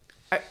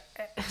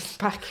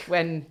 Back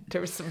when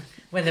there was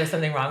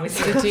something wrong with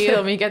you. The deal,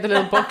 and you get the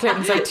little booklet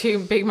and it's like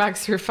 2 Big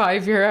Macs for €5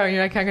 and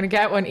you're like, I'm going to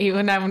get one, eat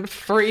one now and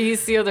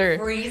freeze the other.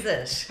 Freeze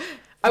it.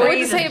 I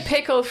wouldn't say a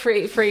pickle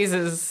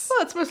freezes.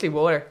 Well, it's mostly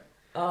water.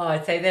 Oh,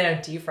 I'd say they don't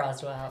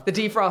defrost well. The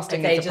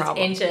defrosting is the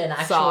problem. Into an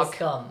actual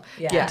scum.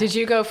 Yeah. Did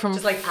you go from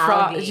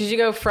did you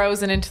go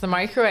frozen into the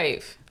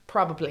microwave?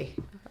 Probably.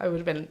 I would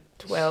have been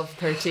 12,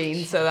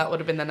 13, so that would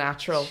have been the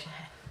natural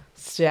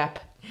step.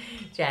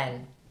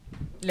 Jen,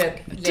 look,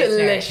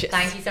 delicious. Listener,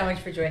 thank you so much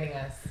for joining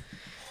us.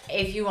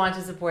 If you want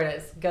to support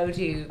us, go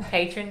to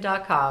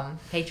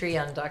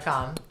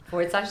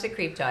patreon.com/The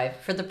Creep Dive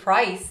for the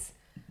price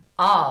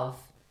of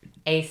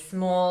a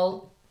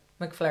small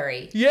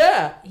McFlurry.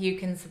 Yeah. You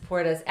can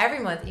support us every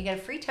month. You get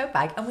a free tote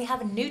bag, and we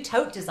have a new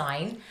tote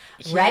design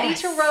ready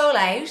to roll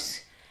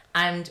out,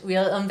 and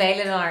we'll unveil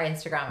it on our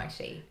Instagram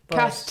actually.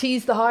 Cass,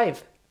 tease the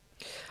hive.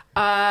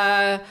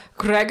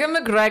 Gregor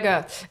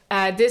McGregor.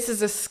 This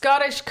is a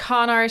Scottish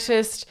con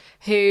artist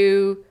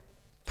who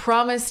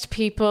promised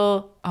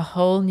people a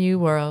whole new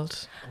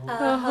world.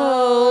 A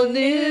whole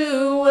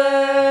new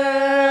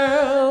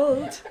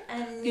world.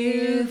 A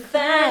new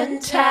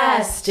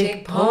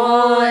fantastic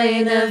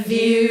point of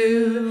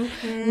view.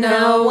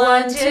 No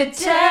one to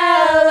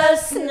tell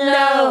us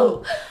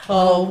no,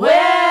 or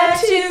where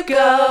to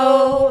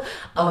go,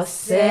 or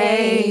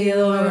say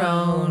you're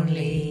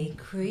only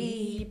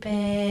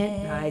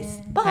creeping. Nice.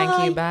 Bye.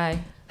 Thank you. Bye.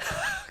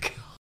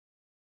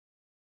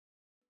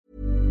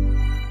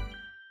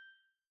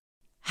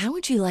 How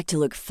would you like to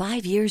look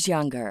 5 years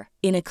younger?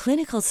 In a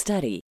clinical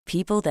study,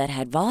 people that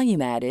had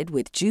volume added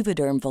with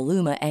Juvederm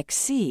Voluma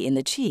XC in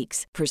the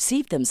cheeks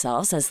perceived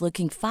themselves as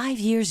looking 5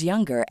 years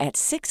younger at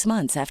 6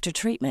 months after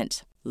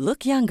treatment.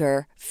 Look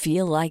younger,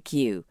 feel like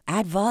you.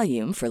 Add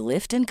volume for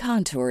lift and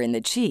contour in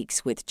the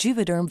cheeks with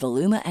Juvederm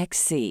Voluma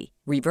XC.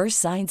 Reverse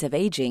signs of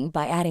aging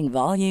by adding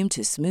volume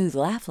to smooth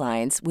laugh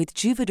lines with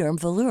Juvederm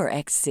Volure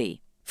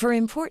XC. For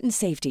important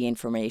safety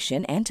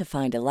information and to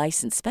find a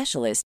licensed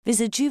specialist,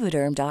 visit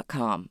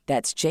Juvederm.com.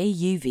 That's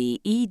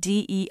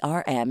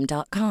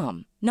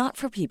JUVEDERM.com. Not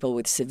for people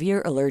with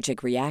severe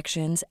allergic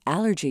reactions,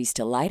 allergies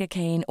to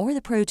lidocaine, or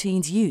the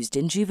proteins used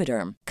in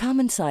Juvederm.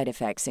 Common side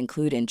effects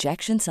include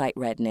injection site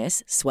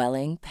redness,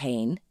 swelling,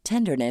 pain,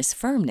 tenderness,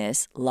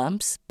 firmness,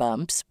 lumps,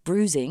 bumps,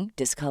 bruising,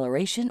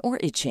 discoloration, or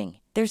itching.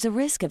 There's a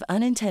risk of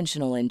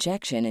unintentional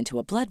injection into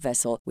a blood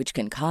vessel, which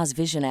can cause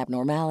vision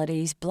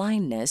abnormalities,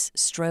 blindness,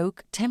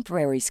 stroke,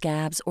 temporary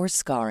scabs, or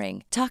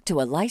scarring. Talk to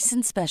a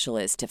licensed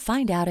specialist to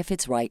find out if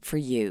it's right for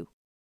you.